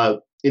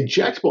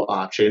injectable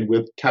option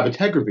with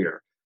cabotegravir.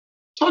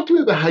 Talk to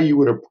me about how you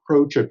would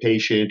approach a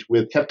patient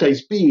with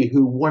hepatitis B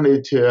who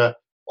wanted to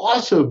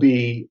also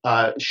be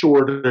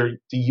sure to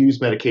use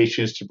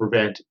medications to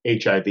prevent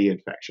HIV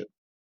infection.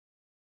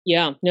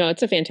 Yeah, no,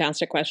 it's a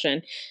fantastic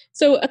question.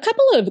 So a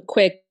couple of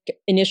quick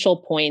initial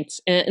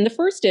points. And the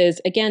first is,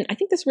 again, I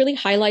think this really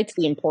highlights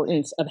the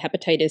importance of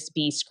hepatitis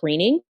B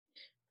screening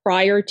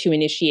prior to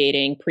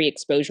initiating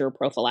pre-exposure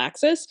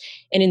prophylaxis,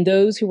 and in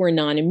those who are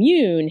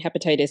non-immune,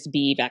 hepatitis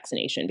B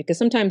vaccination, because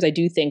sometimes I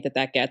do think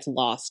that gets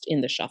lost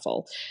in the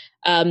shuffle.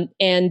 And,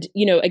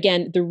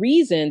 again, the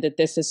reason that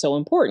this is so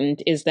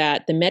important is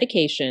that the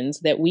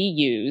medications that we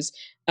use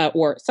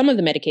or some of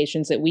the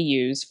medications that we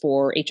use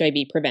for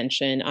HIV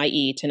prevention,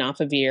 i.e.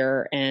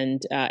 tenofovir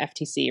and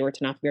FTC or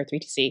tenofovir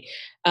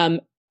 3TC,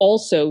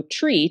 also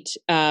treat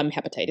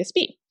hepatitis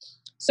B.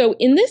 So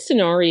in this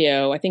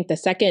scenario, I think the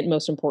second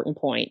most important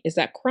point is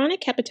that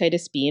chronic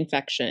hepatitis B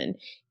infection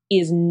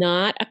is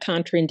not a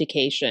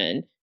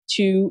contraindication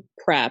to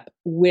PrEP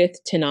with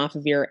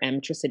tenofovir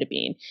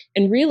emtricitabine.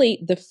 And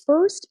really, the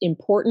first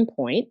important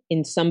point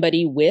in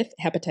somebody with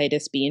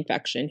hepatitis B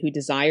infection who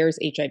desires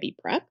HIV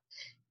PrEP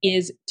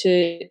is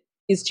to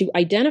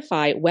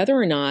identify whether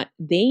or not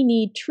they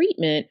need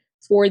treatment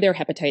for their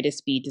hepatitis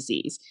B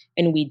disease.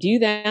 And we do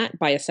that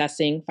by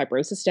assessing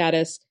fibrosis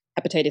status,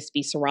 hepatitis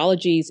B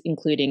serologies,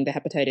 including the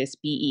hepatitis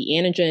B e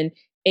antigen,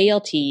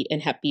 ALT,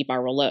 and hep B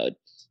viral load.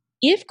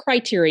 If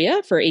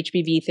criteria for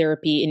HBV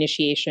therapy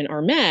initiation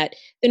are met,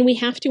 then we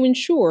have to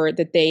ensure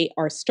that they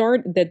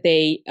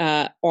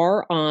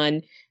are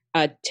on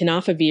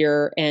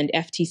tenofovir and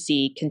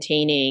FTC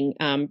containing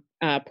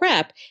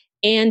PrEP,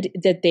 and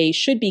that they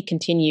should be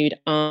continued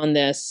on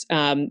this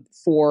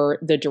for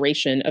the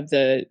duration of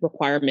the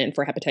requirement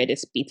for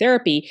hepatitis B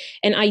therapy.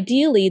 And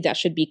ideally, that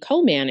should be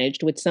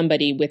co-managed with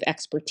somebody with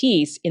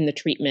expertise in the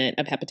treatment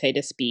of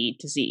hepatitis B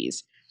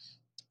disease.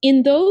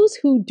 In those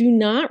who do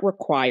not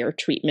require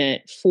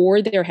treatment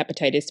for their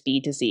hepatitis B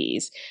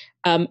disease,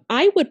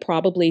 I would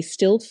probably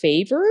still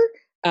favor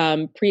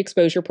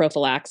pre-exposure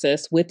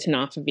prophylaxis with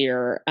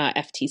tenofovir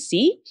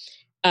FTC.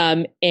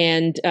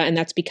 And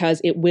that's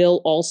because it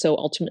will also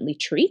ultimately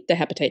treat the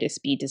hepatitis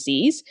B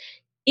disease.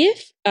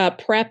 If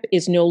PrEP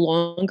is no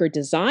longer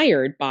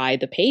desired by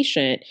the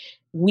patient,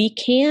 we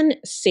can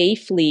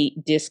safely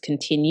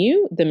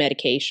discontinue the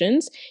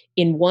medications.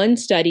 In one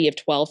study of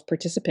 12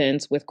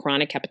 participants with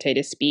chronic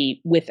hepatitis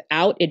B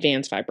without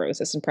advanced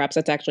fibrosis, and perhaps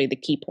that's actually the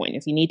key point,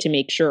 is you need to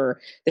make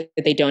sure that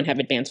they don't have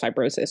advanced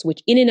fibrosis,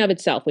 which in and of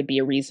itself would be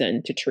a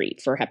reason to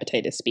treat for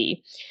hepatitis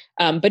B.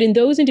 But in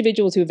those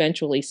individuals who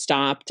eventually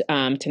stopped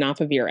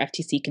tenofovir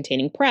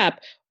FTC-containing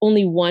PrEP,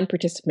 only one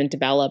participant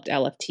developed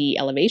LFT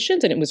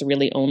elevations, and it was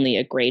really only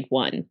a grade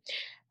 1.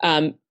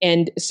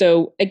 And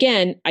so,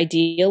 again,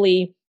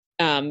 ideally,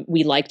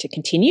 we like to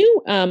continue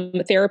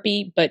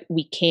therapy, but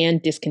we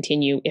can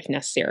discontinue if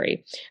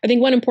necessary. I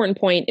think one important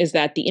point is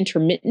that the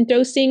intermittent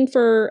dosing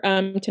for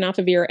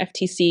tenofovir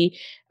FTC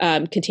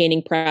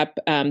containing PrEP,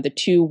 the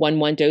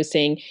 2-1-1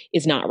 dosing,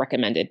 is not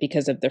recommended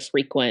because of the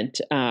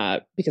frequent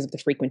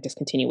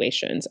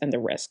discontinuations and the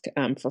risk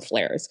for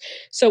flares.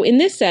 So in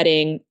this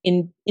setting,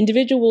 in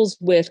individuals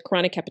with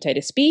chronic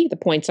hepatitis B, the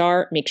points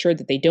are make sure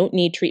that they don't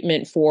need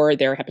treatment for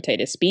their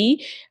hepatitis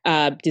B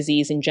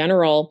disease in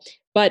general.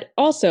 But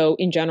also,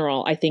 in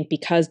general, I think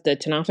because the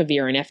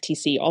tenofovir and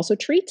FTC also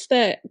treats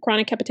the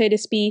chronic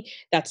hepatitis B,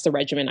 that's the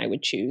regimen I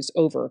would choose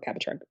over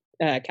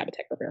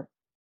cabotegravir.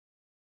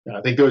 Yeah,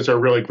 I think those are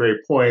really great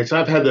points.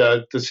 I've had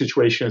the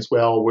situation as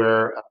well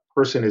where a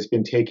person has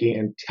been taking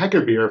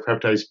entecavir for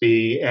hepatitis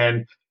B,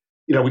 and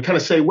we kind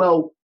of say,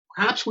 well,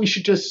 perhaps we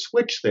should just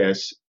switch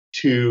this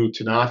to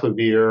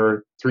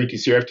tenofovir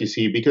 3TC or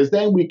FTC, because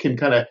then we can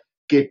kind of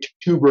get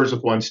two birds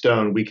with one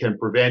stone. We can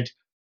prevent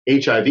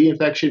HIV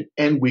infection,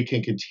 and we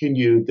can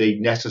continue the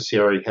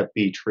necessary Hep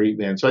B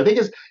treatment. So I think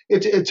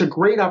it's a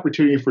great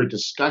opportunity for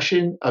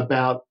discussion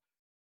about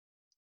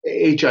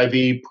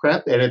HIV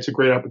PrEP, and it's a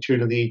great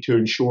opportunity to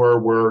ensure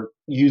we're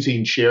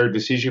using shared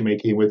decision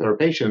making with our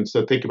patients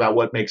to think about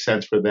what makes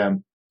sense for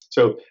them.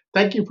 So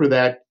thank you for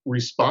that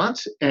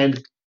response.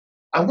 And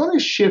I want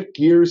to shift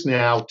gears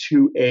now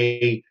to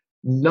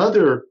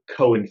another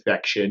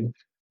co-infection,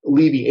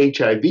 leaving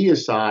HIV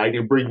aside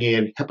and bringing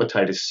in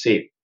hepatitis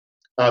C.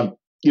 I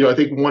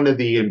think one of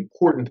the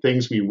important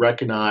things we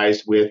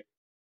recognized with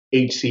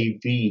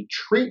HCV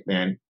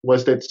treatment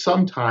was that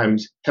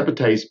sometimes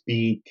hepatitis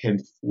B can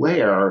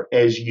flare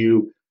as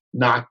you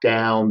knock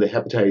down the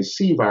hepatitis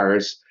C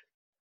virus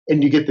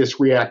and you get this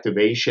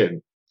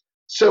reactivation.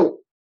 So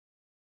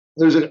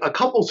there's a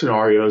couple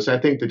scenarios. I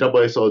think the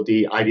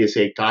AASLD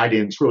IDSA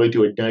guidance really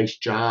do a nice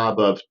job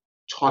of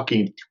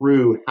talking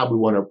through how we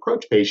want to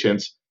approach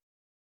patients.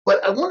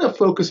 But I want to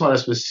focus on a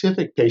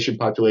specific patient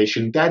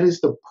population. That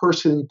is the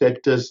person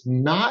that does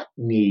not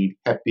need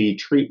Hep B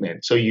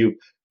treatment. So you've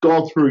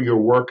gone through your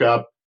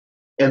workup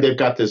and they've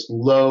got this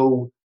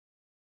low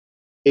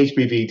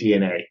HBV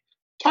DNA.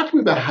 Talk to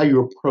me about how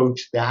you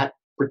approach that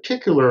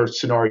particular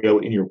scenario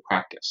in your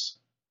practice.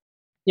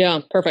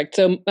 Yeah, perfect.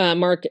 So,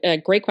 Mark,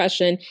 great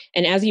question.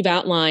 And as you've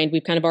outlined,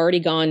 we've kind of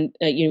already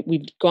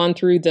we've gone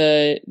through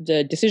the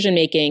decision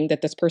making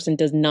that this person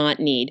does not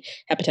need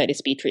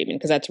hepatitis B treatment,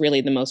 because that's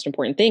really the most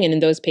important thing. And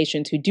in those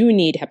patients who do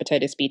need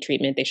hepatitis B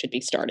treatment, they should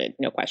be started,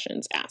 no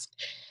questions asked.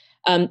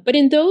 But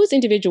in those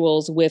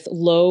individuals with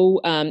low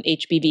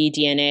HBV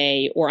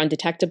DNA or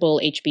undetectable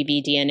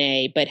HBV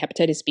DNA, but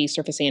hepatitis B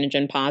surface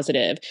antigen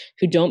positive,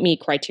 who don't meet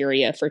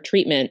criteria for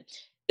treatment,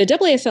 the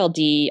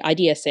AASLD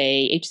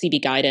IDSA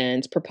HCV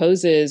guidance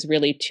proposes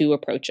really two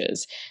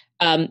approaches.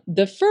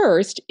 The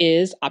first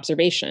is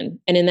observation.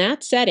 And in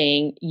that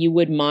setting, you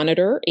would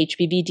monitor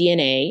HBV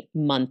DNA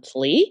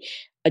monthly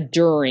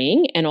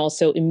during and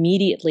also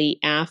immediately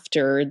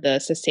after the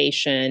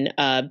cessation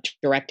of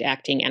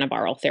direct-acting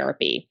antiviral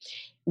therapy,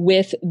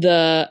 with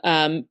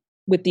the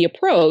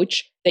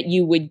approach that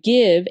you would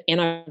give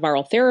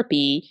antiviral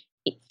therapy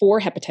for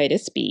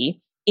hepatitis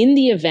B in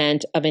the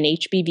event of an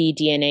HBV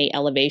DNA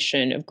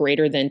elevation of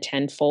greater than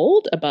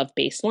 10-fold above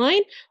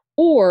baseline,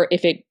 or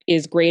if it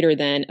is greater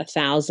than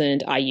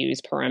 1,000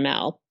 IUs per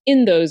ml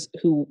in those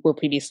who were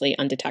previously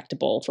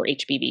undetectable for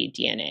HBV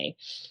DNA.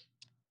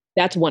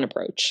 That's one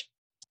approach.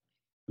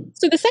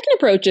 So the second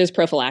approach is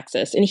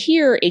prophylaxis. And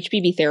here,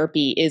 HBV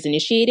therapy is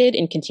initiated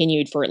and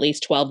continued for at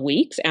least 12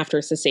 weeks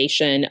after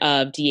cessation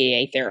of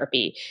DAA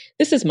therapy.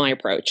 This is my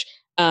approach.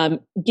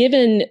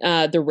 Given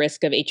the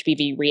risk of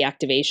HBV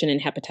reactivation in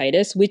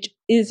hepatitis, which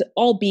is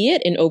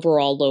albeit an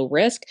overall low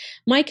risk,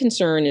 my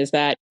concern is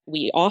that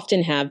we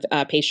often have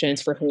patients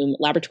for whom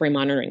laboratory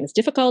monitoring is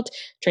difficult,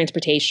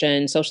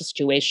 transportation, social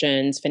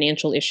situations,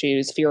 financial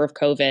issues, fear of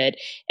COVID,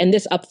 and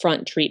this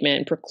upfront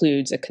treatment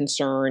precludes a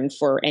concern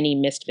for any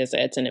missed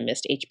visits and a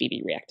missed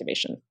HBV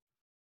reactivation.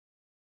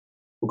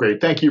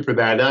 Great. Thank you for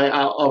that.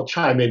 I'll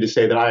chime in to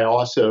say that I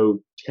also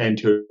tend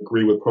to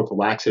agree with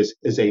prophylaxis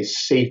as a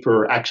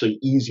safer, actually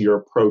easier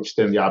approach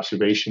than the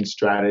observation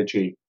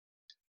strategy.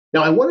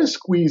 Now, I want to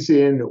squeeze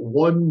in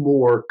one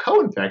more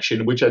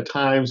co-infection, which at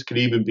times could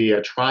even be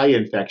a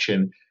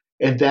tri-infection,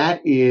 and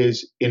that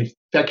is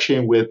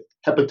infection with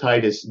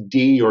hepatitis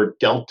D or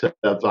Delta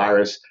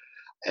virus.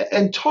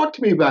 And talk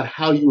to me about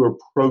how you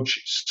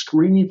approach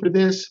screening for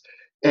this,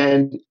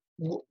 and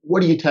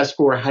what do you test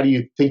for? How do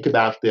you think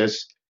about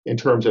this in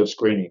terms of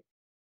screening?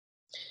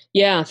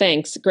 Yeah,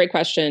 thanks. Great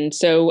question.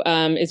 So,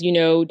 as you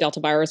know,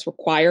 Delta virus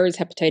requires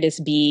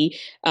hepatitis B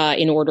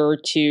in order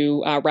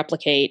to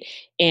replicate,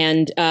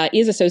 and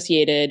is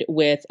associated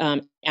with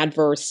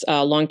adverse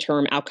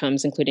long-term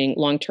outcomes, including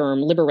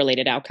long-term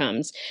liver-related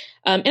outcomes.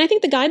 And I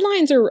think the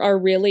guidelines are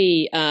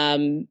really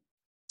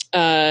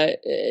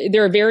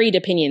there are varied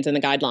opinions in the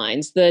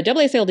guidelines. The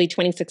AASLD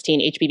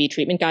 2016 HBV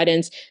treatment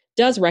guidance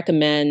does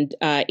recommend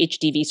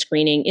HDV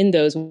screening in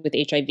those with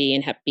HIV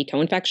and Hep B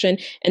co-infection,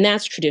 and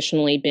that's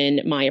traditionally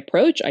been my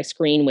approach. I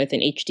screen with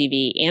an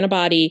HDV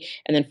antibody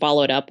and then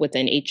followed up with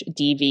an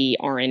HDV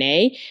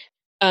RNA.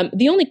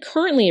 The only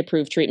currently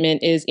approved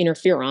treatment is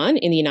interferon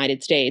in the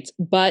United States,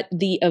 but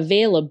the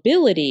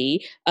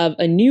availability of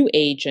a new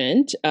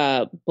agent,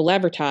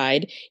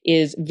 bulevirtide,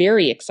 is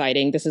very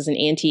exciting. This is an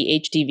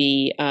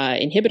anti-HDV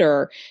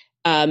inhibitor.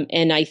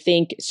 And I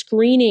think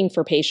screening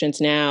for patients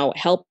now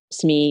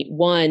helps me,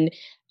 one,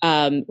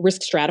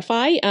 risk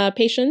stratify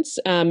patients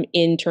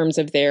in terms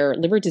of their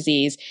liver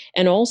disease.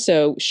 And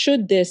also,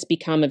 should this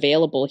become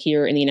available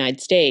here in the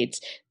United States,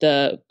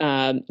 the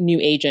new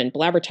agent,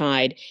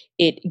 bulevirtide,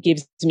 it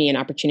gives me an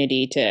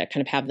opportunity to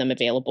kind of have them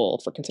available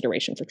for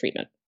consideration for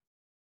treatment.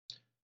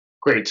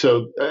 Great.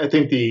 So I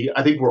think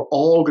we're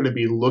all going to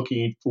be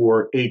looking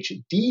for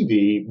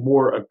HDV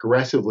more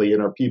aggressively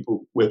in our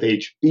people with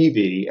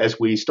HBV as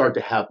we start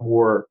to have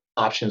more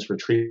options for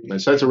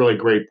treatment. So that's a really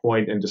great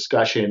point and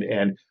discussion.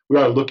 And we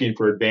are looking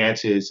for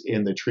advances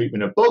in the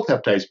treatment of both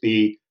hepatitis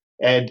B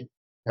and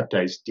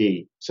hepatitis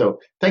D. So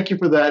thank you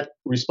for that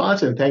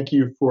response, and thank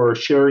you for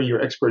sharing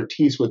your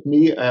expertise with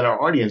me and our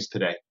audience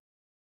today.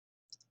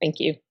 Thank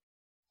you.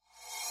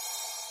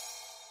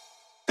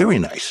 Very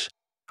nice.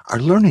 Our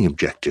learning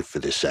objective for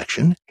this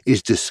section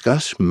is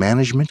discuss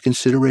management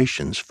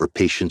considerations for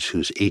patients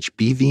whose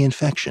HBV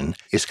infection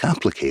is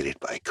complicated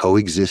by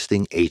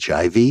coexisting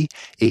HIV,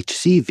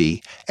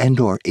 HCV,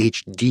 and/or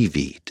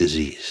HDV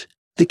disease.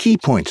 The key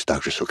points,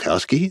 Dr.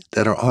 Sulkowski,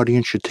 that our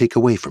audience should take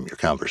away from your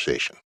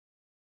conversation.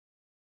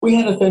 We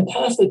had a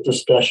fantastic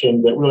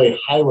discussion that really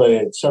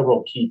highlighted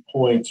several key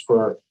points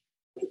for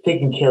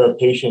taking care of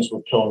patients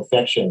with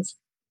co-infections.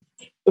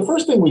 The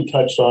first thing we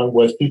touched on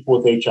was people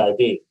with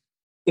HIV.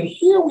 And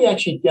here we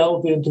actually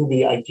delved into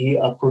the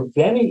idea of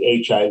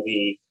preventing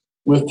HIV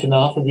with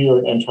tenofovir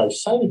and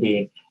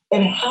emtricitabine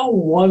and how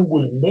one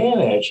would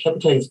manage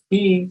hepatitis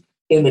B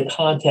in the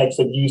context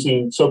of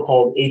using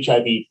so-called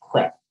HIV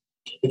PrEP.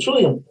 It's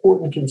really an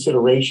important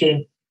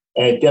consideration,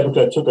 and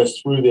Devika took us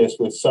through this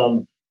with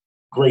some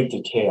great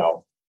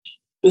detail.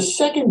 The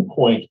second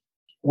point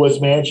was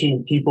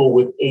managing people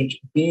with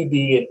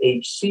HBV and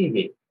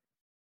HCV,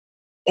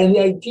 and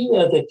the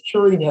idea that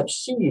curing Hep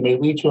C may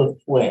lead to a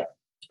flare.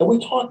 And we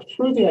talked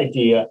through the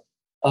idea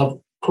of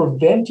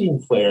preventing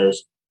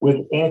flares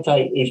with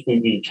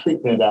anti-HBV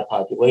treatment in that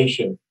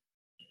population.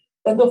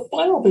 And the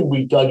final thing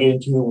we dug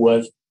into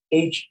was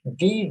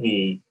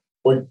HDV,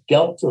 or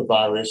Delta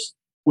virus,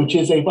 which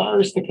is a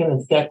virus that can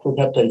infect with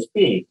hepatitis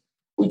B.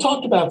 We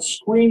talked about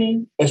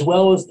screening as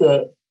well as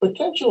the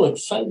potential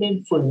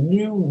excitement for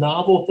new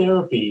novel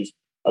therapies,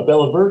 a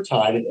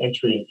bulevirtide, an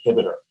entry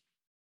inhibitor.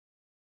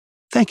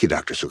 Thank you,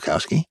 Dr.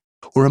 Sulkowski.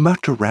 We're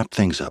about to wrap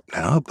things up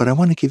now, but I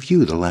want to give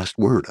you the last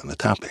word on the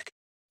topic.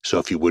 So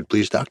if you would,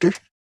 please, Doctor.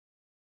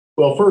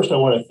 Well, first, I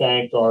want to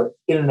thank our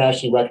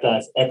internationally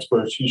recognized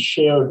experts who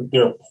shared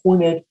their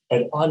pointed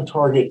and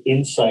on-target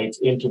insights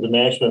into the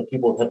management of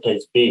people with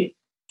hepatitis B.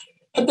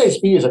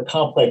 Hepatitis B is a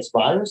complex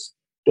virus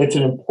that's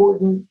an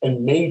important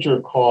and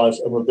major cause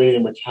of morbidity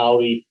and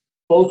mortality,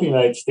 both in the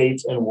United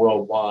States and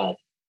worldwide.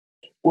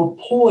 We're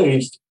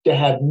poised to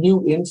have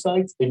new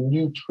insights and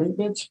new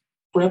treatments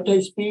for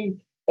hepatitis B,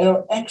 and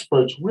our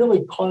experts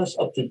really caught us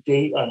up to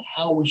date on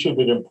how we should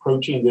be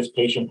approaching this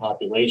patient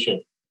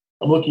population.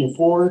 I'm looking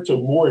forward to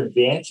more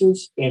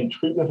advances in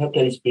treatment of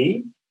hepatitis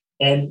B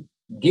and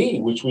D,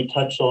 which we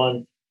touched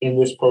on in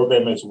this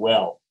program as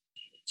well.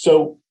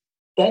 So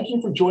thank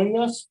you for joining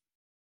us,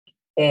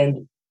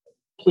 and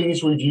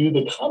please review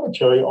the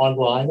commentary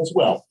online as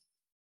well.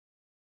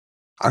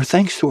 Our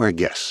thanks to our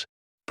guests,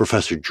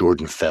 Professor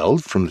Jordan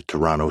Feld from the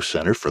Toronto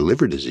Center for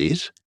Liver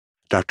Disease,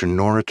 Dr.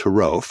 Nora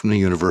Turow from the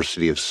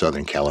University of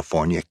Southern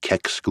California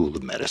Keck School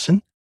of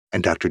Medicine,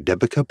 and Dr.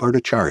 Debika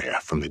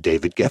Bhattacharya from the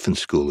David Geffen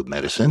School of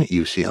Medicine at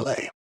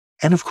UCLA,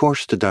 and of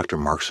course to Dr.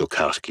 Mark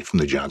Sulkowski from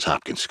the Johns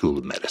Hopkins School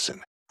of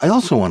Medicine. I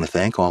also want to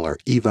thank all our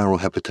eViral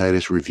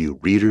Hepatitis Review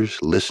readers,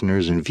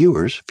 listeners, and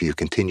viewers for your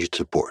continued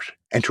support,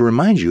 and to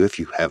remind you, if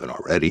you haven't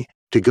already,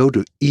 to go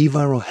to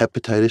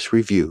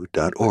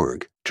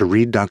eviralhepatitisreview.org to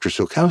read Dr.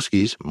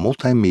 Sulkowski's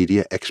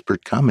multimedia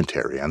expert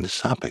commentary on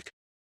this topic.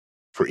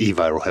 For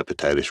eViral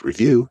Hepatitis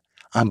Review,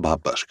 I'm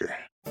Bob Busker.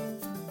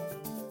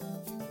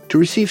 To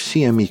receive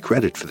CME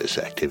credit for this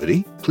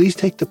activity, please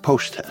take the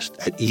post-test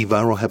at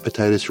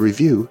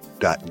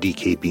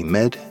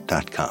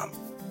eviralhepatitisreview.dkbmed.com.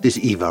 This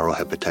eViral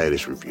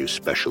Hepatitis Review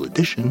Special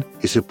Edition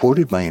is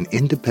supported by an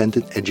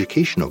independent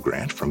educational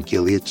grant from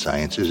Gilead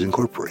Sciences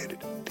Incorporated.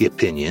 The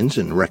opinions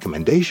and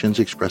recommendations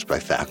expressed by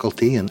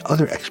faculty and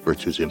other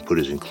experts whose input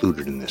is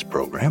included in this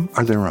program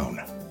are their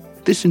own.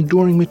 This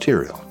enduring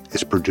material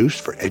is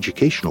produced for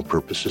educational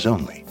purposes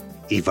only.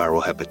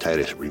 eViral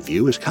Hepatitis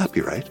Review is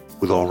copyright,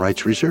 with all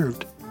rights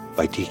reserved,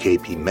 by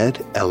DKB Med,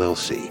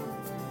 LLC.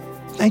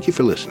 Thank you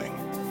for listening.